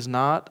season is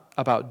not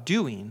about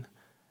doing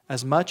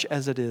as much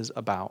as it is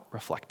about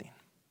reflecting.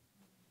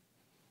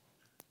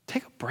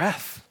 Take a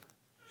breath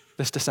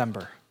this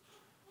December.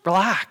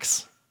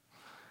 Relax.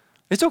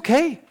 It's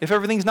okay if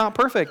everything's not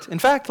perfect. In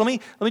fact, let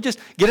me just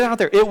get it out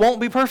there. It won't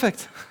be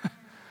perfect.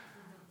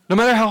 No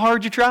matter how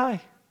hard you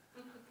try.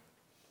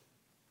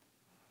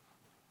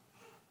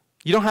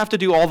 You don't have to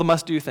do all the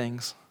must-do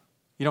things.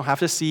 You don't have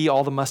to see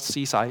all the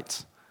must-see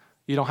sites.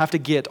 You don't have to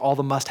get all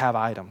the must-have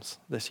items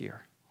this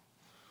year.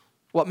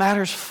 What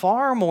matters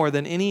far more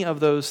than any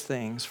of those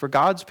things for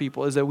God's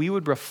people is that we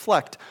would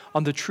reflect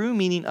on the true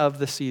meaning of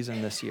the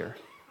season this year.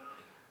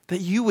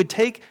 That you would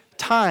take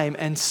time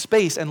and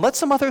space and let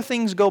some other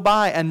things go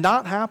by and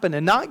not happen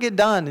and not get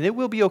done, and it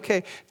will be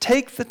okay.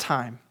 Take the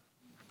time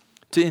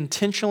to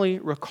intentionally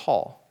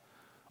recall.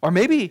 Or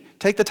maybe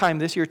take the time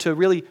this year to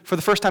really, for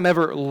the first time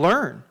ever,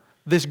 learn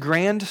this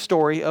grand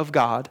story of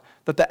God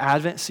that the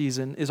Advent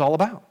season is all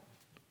about.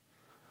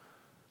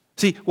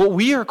 See, what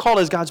we are called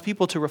as God's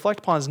people to reflect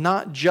upon is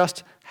not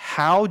just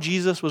how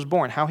Jesus was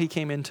born, how he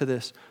came into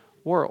this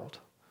world,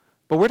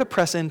 but we're to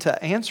press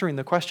into answering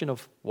the question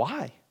of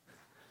why.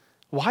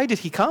 Why did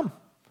he come?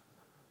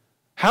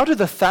 How did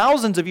the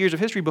thousands of years of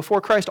history before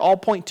Christ all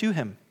point to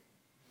him?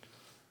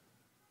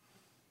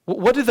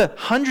 What do the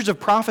hundreds of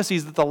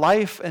prophecies that the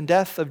life and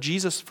death of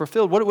Jesus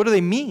fulfilled, what do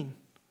they mean?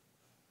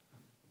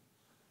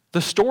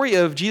 The story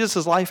of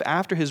Jesus' life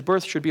after his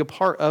birth should be a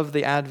part of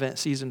the Advent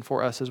season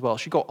for us as well. It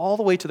should go all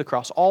the way to the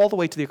cross, all the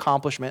way to the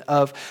accomplishment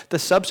of the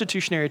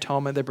substitutionary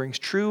atonement that brings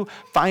true,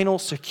 final,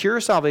 secure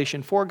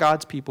salvation for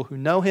God's people who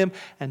know him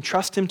and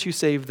trust him to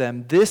save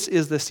them. This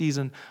is the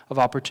season of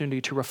opportunity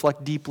to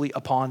reflect deeply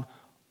upon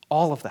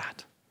all of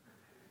that.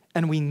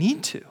 And we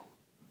need to.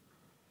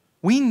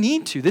 We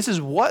need to. This is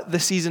what the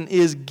season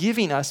is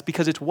giving us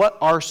because it's what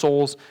our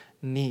souls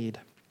need.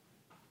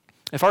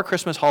 If our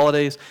Christmas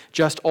holidays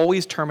just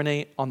always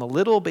terminate on the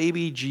little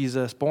baby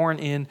Jesus born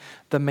in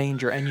the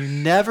manger, and you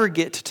never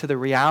get to the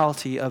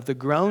reality of the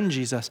grown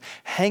Jesus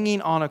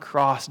hanging on a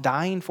cross,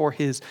 dying for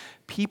his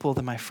people,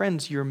 then my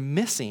friends, you're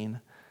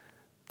missing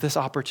this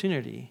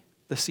opportunity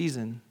the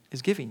season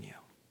is giving you.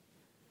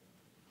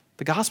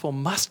 The gospel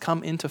must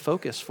come into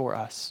focus for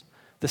us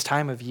this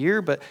time of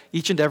year, but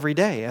each and every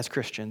day as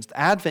Christians.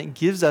 Advent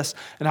gives us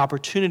an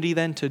opportunity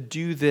then to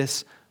do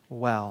this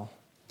well.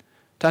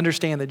 To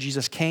understand that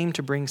Jesus came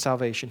to bring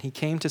salvation. He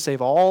came to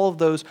save all of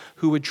those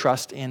who would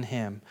trust in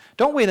him.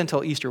 Don't wait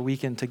until Easter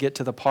weekend to get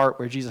to the part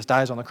where Jesus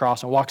dies on the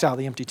cross and walks out of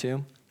the empty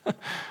tomb.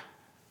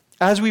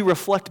 As we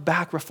reflect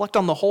back, reflect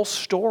on the whole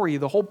story,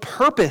 the whole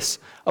purpose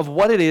of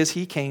what it is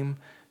he came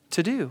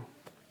to do.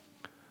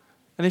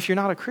 And if you're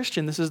not a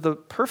Christian, this is the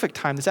perfect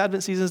time. This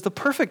Advent season is the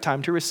perfect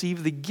time to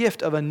receive the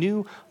gift of a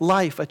new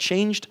life, a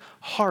changed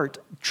heart,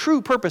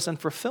 true purpose and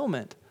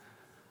fulfillment.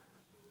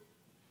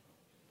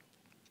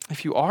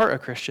 If you are a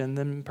Christian,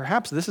 then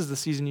perhaps this is the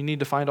season you need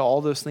to find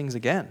all those things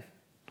again.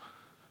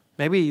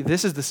 Maybe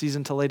this is the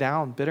season to lay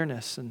down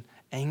bitterness and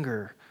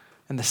anger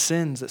and the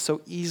sins that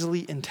so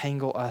easily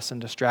entangle us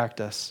and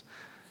distract us.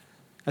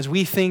 As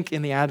we think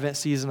in the Advent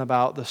season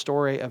about the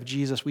story of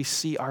Jesus, we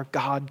see our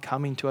God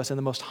coming to us in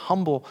the most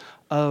humble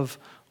of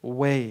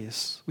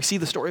ways. We see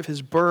the story of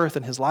his birth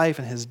and his life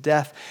and his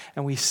death,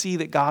 and we see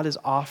that God is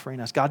offering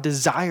us. God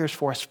desires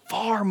for us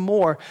far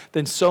more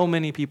than so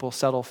many people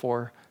settle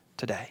for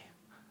today.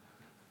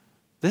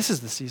 This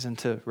is the season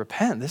to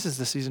repent. This is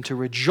the season to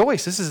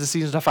rejoice. This is the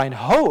season to find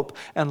hope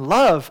and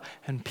love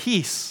and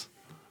peace.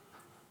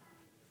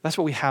 That's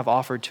what we have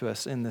offered to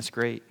us in this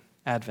great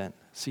Advent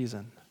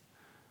season.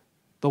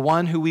 The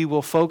one who we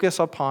will focus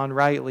upon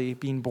rightly,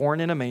 being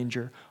born in a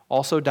manger,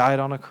 also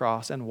died on a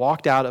cross and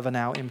walked out of a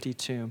now empty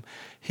tomb.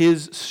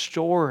 His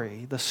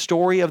story, the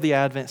story of the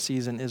Advent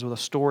season, is a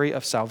story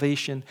of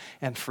salvation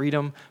and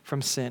freedom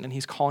from sin. And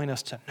he's calling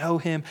us to know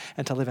him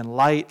and to live in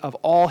light of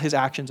all his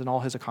actions and all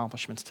his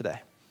accomplishments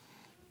today.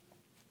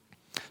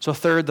 So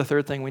the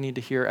third thing we need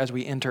to hear as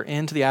we enter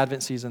into the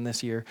Advent season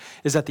this year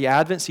is that the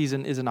Advent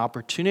season is an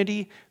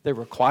opportunity that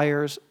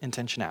requires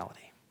intentionality.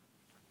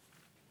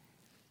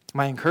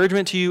 My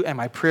encouragement to you and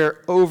my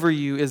prayer over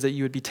you is that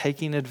you would be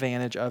taking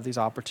advantage of these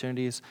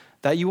opportunities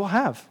that you will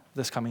have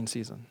this coming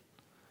season.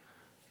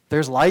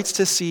 There's lights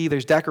to see,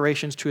 there's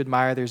decorations to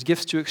admire, there's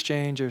gifts to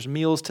exchange, there's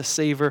meals to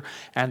savor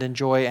and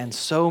enjoy, and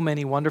so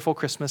many wonderful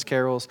Christmas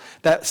carols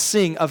that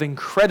sing of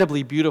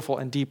incredibly beautiful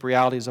and deep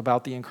realities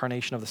about the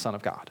incarnation of the Son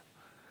of God.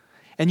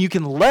 And you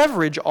can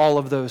leverage all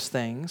of those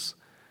things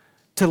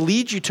to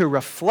lead you to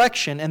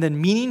reflection and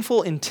then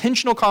meaningful,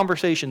 intentional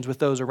conversations with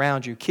those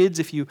around you. Kids,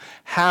 if you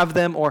have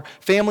them, or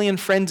family and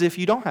friends if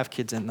you don't have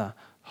kids in the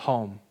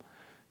home.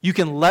 You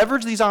can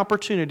leverage these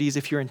opportunities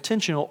if you're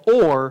intentional,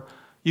 or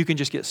you can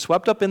just get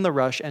swept up in the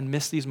rush and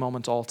miss these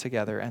moments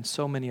altogether. And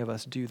so many of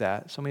us do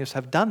that. So many of us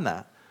have done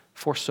that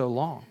for so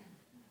long.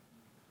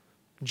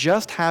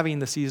 Just having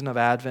the season of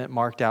Advent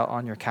marked out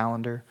on your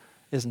calendar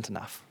isn't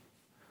enough.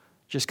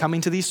 Just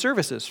coming to these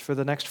services for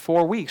the next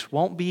 4 weeks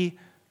won't be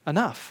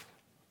enough.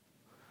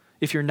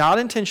 If you're not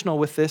intentional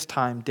with this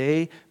time,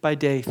 day by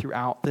day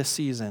throughout this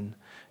season,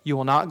 you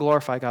will not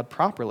glorify God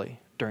properly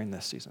during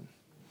this season.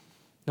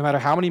 No matter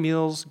how many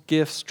meals,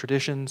 gifts,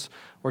 traditions,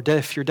 or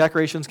if your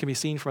decorations can be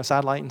seen from a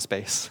satellite in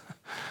space,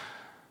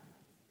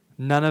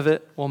 none of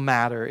it will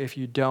matter if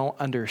you don't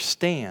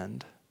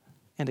understand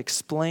and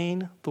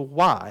explain the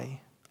why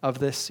of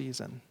this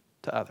season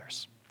to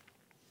others.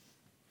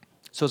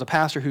 So as a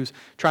pastor who's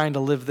trying to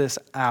live this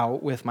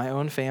out with my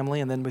own family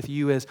and then with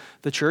you as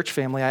the church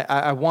family,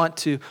 I want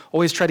to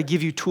always try to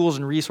give you tools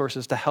and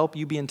resources to help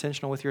you be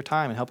intentional with your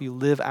time and help you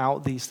live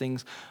out these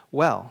things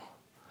well.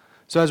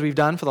 So as we've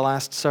done for the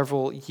last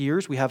several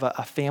years, we have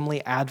a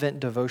family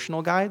Advent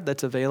devotional guide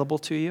that's available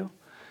to you.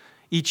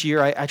 Each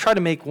year, I try to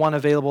make one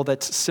available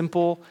that's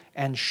simple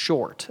and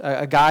short,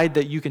 a guide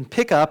that you can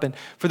pick up. And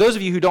for those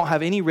of you who don't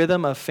have any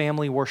rhythm of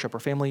family worship or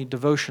family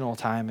devotional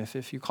time,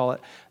 if you call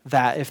it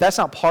that, if that's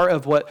not part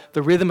of what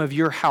the rhythm of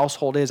your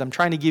household is, I'm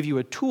trying to give you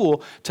a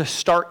tool to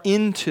start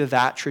into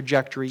that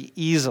trajectory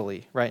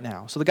easily right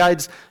now. So the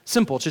guide's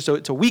simple.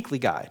 It's a weekly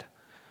guide.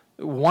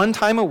 One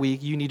time a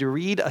week, you need to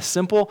read a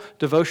simple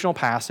devotional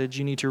passage.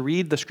 You need to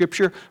read the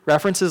scripture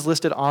references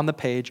listed on the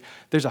page.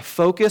 There's a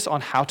focus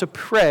on how to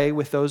pray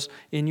with those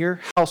in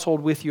your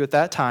household with you at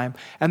that time.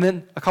 And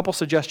then a couple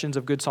suggestions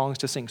of good songs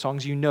to sing.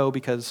 Songs you know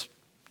because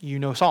you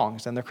know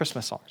songs and they're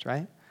Christmas songs,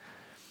 right?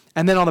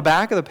 And then on the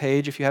back of the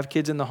page, if you have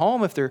kids in the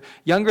home, if they're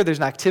younger, there's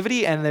an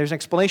activity and there's an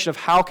explanation of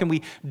how can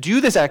we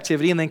do this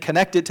activity and then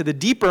connect it to the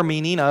deeper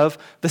meaning of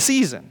the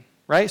season.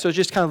 Right? So it's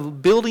just kind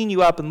of building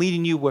you up and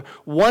leading you where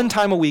one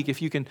time a week, if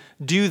you can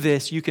do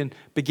this, you can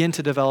begin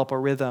to develop a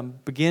rhythm,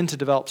 begin to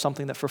develop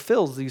something that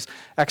fulfills these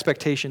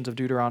expectations of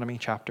Deuteronomy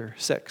chapter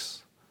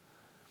 6.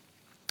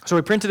 So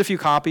we printed a few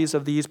copies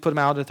of these, put them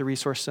out at the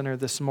Resource Center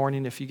this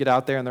morning. If you get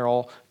out there and they're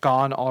all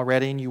gone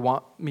already and you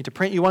want me to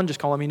print you one,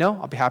 just let me know.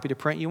 I'll be happy to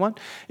print you one.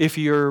 If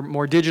you're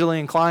more digitally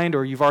inclined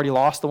or you've already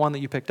lost the one that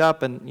you picked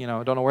up and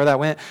don't know where that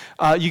went,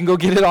 you can go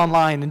get it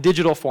online in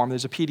digital form.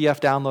 There's a PDF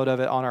download of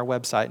it on our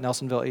website,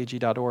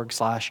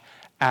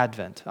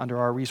 nelsonvilleag.org/Advent, under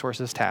our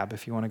Resources tab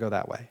if you want to go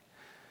that way.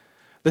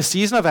 The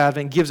season of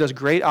Advent gives us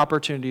great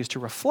opportunities to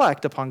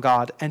reflect upon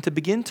God and to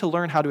begin to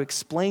learn how to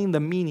explain the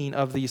meaning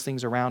of these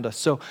things around us.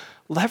 So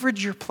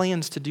leverage your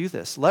plans to do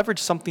this. Leverage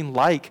something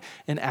like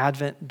an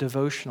Advent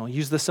devotional.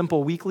 Use the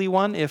simple weekly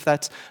one if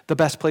that's the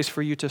best place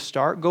for you to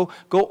start. Go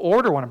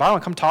order one. Buy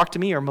one. Come talk to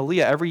me or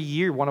Malia. Every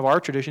year, one of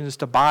our traditions is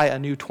to buy a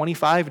new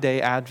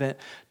 25-day Advent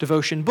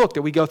devotion book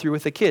that we go through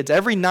with the kids.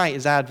 Every night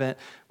is Advent.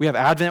 We have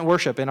Advent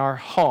worship in our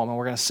home, and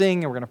we're going to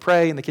sing, and we're going to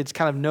pray, and the kids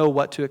kind of know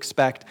what to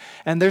expect.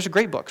 And there's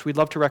great books. We'd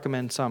love to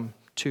recommend some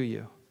to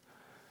you.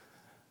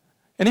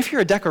 And if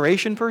you're a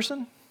decoration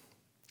person,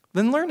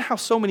 then learn how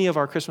so many of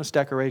our Christmas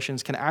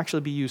decorations can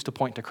actually be used to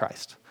point to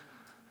Christ.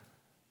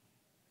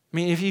 I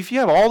mean, if you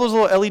have all those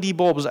little LED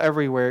bulbs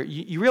everywhere,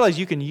 you realize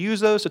you can use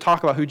those to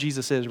talk about who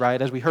Jesus is,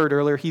 right? As we heard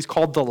earlier, he's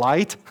called the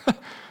light.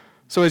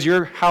 So as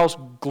your house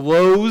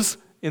glows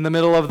in the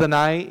middle of the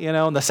night,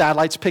 and the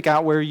satellites pick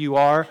out where you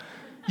are,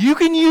 you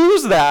can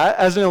use that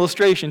as an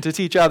illustration to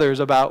teach others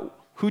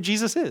about who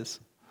Jesus is.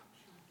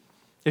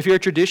 If you're a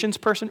traditions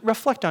person,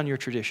 reflect on your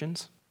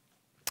traditions.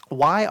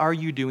 Why are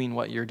you doing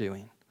what you're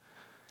doing?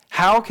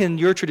 How can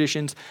your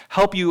traditions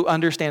help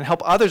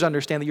others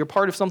understand that you're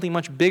part of something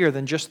much bigger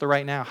than just the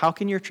right now? How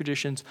can your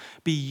traditions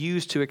be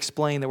used to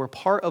explain that we're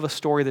part of a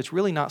story that's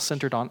really not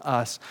centered on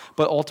us,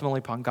 but ultimately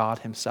upon God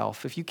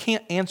himself? If you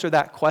can't answer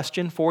that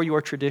question for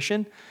your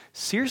tradition,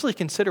 seriously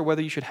consider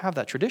whether you should have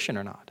that tradition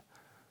or not.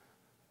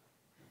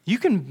 You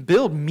can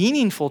build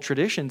meaningful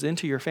traditions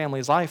into your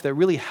family's life that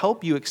really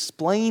help you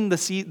explain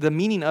the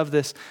meaning of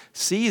this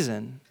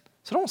season.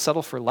 So don't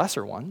settle for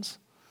lesser ones.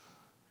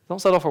 Don't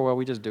settle for,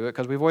 we just do it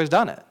because we've always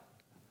done it.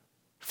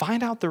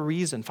 Find out the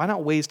reason. Find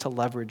out ways to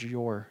leverage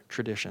your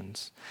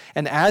traditions.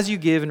 And as you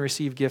give and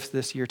receive gifts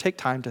this year, take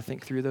time to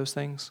think through those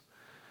things.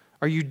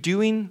 Are you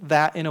doing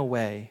that in a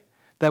way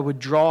that would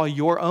draw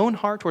your own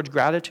heart towards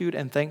gratitude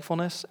and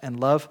thankfulness and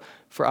love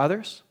for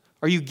others?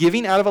 Are you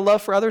giving out of a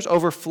love for others,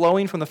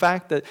 overflowing from the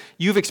fact that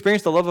you've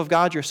experienced the love of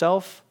God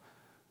yourself?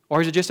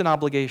 Or is it just an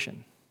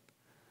obligation?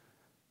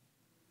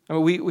 I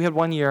mean, we had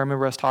one year, I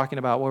remember us talking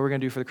about what we were going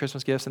to do for the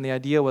Christmas gifts, and the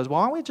idea was,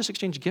 why don't we just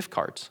exchange gift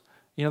cards?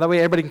 That way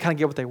everybody can kind of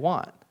get what they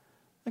want.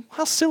 Like,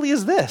 how silly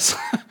is this?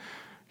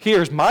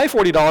 Here's my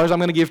 $40 I'm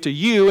going to give to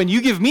you, and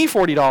you give me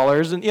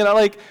 $40, and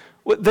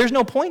there's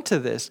no point to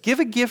this.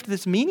 Give a gift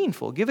that's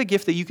meaningful. Give a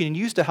gift that you can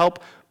use to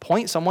help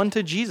point someone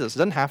to Jesus. It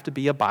doesn't have to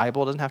be a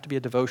Bible. It doesn't have to be a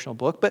devotional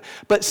book,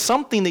 but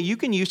something that you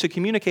can use to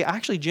communicate, I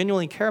actually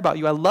genuinely care about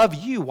you. I love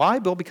you. Why,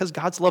 Bill? Because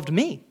God's loved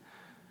me.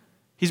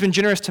 He's been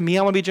generous to me.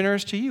 I want to be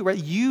generous to you, right?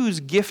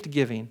 Use gift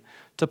giving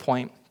to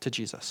point to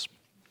Jesus.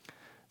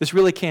 This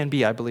really can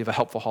be, I believe, a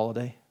helpful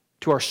holiday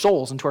to our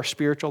souls and to our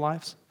spiritual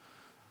lives.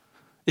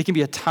 It can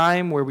be a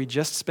time where we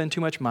just spend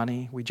too much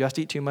money, we just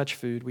eat too much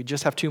food, we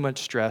just have too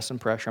much stress and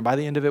pressure, and by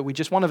the end of it, we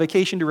just want a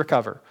vacation to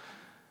recover.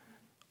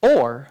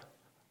 Or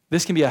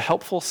this can be a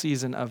helpful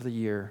season of the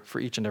year for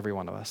each and every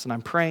one of us. And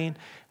I'm praying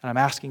and I'm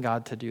asking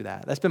God to do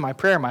that. That's been my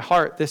prayer in my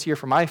heart this year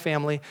for my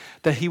family,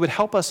 that he would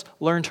help us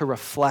learn to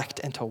reflect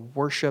and to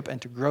worship and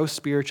to grow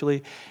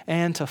spiritually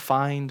and to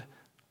find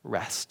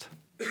rest.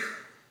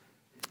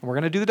 We're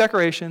going to do the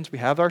decorations. We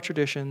have our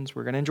traditions.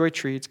 We're going to enjoy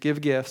treats, give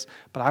gifts.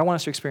 But I want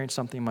us to experience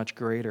something much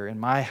greater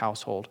in my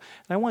household.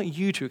 And I want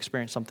you to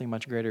experience something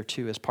much greater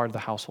too as part of the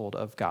household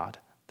of God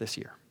this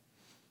year.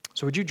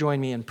 So would you join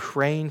me in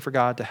praying for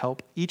God to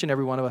help each and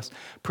every one of us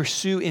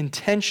pursue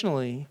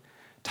intentionally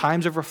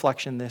times of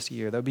reflection this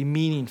year that would be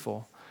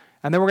meaningful.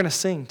 And then we're going to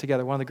sing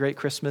together one of the great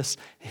Christmas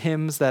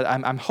hymns that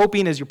I'm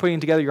hoping as you're putting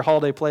together your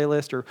holiday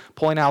playlist or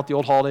pulling out the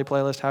old holiday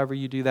playlist, however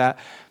you do that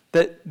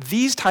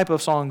these type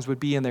of songs would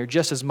be in there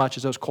just as much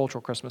as those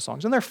cultural Christmas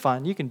songs. And they're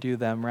fun. You can do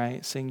them,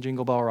 right? Sing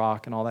Jingle Bell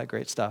Rock and all that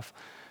great stuff.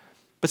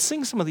 But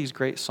sing some of these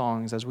great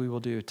songs as we will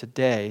do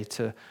today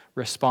to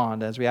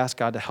respond as we ask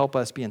God to help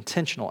us be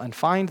intentional and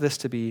find this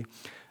to be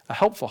a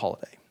helpful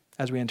holiday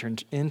as we enter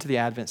into the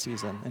Advent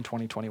season in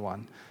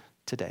 2021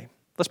 today.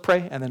 Let's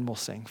pray and then we'll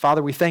sing.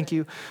 Father, we thank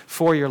you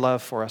for your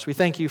love for us. We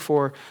thank you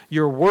for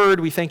your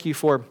word. We thank you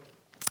for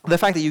the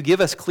fact that you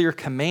give us clear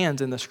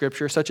commands in the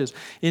scripture, such as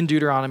in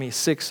Deuteronomy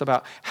 6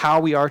 about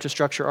how we are to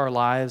structure our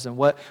lives and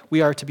what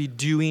we are to be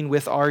doing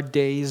with our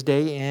days,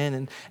 day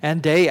in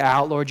and day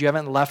out. Lord, you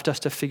haven't left us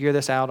to figure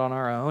this out on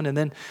our own. And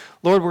then,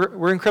 Lord,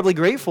 we're incredibly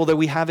grateful that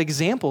we have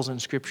examples in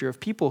scripture of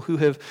people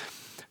who've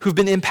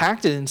been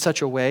impacted in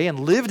such a way and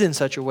lived in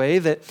such a way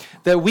that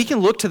we can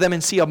look to them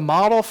and see a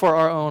model for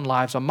our own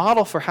lives, a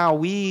model for how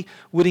we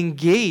would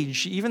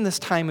engage even this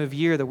time of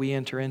year that we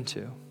enter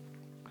into.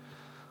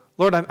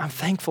 Lord, I'm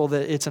thankful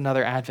that it's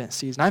another Advent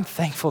season. I'm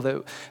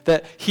thankful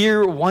that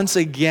here once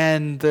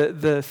again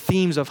the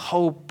themes of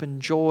hope and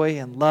joy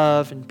and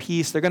love and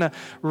peace, they're going to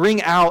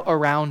ring out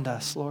around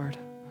us, Lord.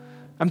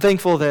 I'm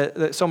thankful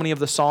that so many of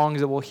the songs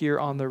that we'll hear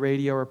on the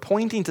radio are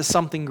pointing to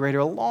something greater,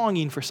 a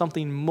longing for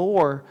something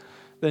more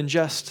than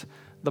just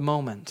the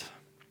moment.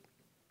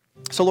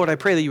 So Lord, I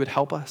pray that you would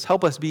help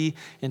us be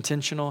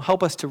intentional,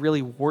 help us to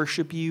really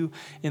worship you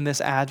in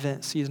this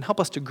Advent season, help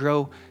us to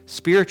grow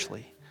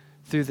spiritually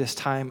through this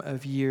time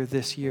of year,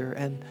 this year.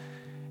 And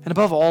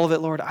above all of it,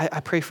 Lord, I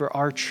pray for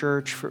our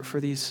church, for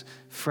these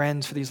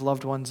friends, for these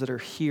loved ones that are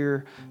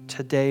here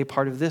today,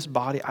 part of this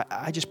body.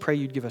 I just pray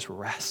you'd give us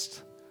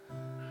rest.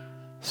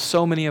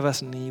 So many of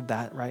us need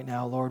that right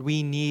now, Lord.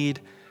 We need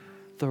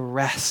the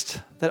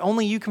rest that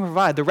only you can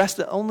provide, the rest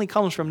that only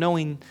comes from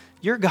knowing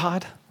you're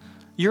God,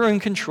 you're in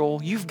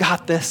control, you've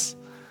got this.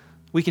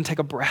 We can take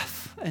a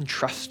breath and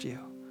trust you.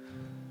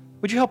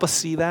 Would you help us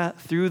see that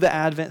through the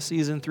Advent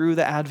season, through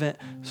the Advent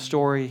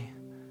story?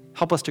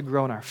 Help us to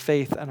grow in our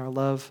faith and our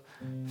love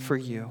for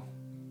you.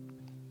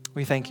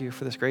 We thank you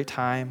for this great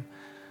time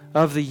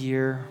of the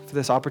year, for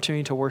this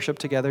opportunity to worship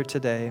together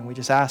today. And we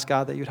just ask,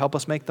 God, that you'd help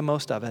us make the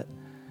most of it.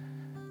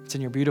 It's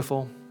in your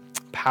beautiful,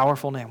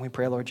 powerful name we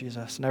pray, Lord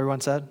Jesus. And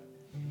everyone said,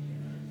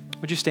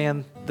 would you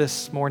stand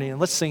this morning and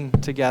let's sing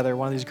together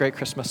one of these great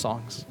Christmas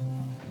songs.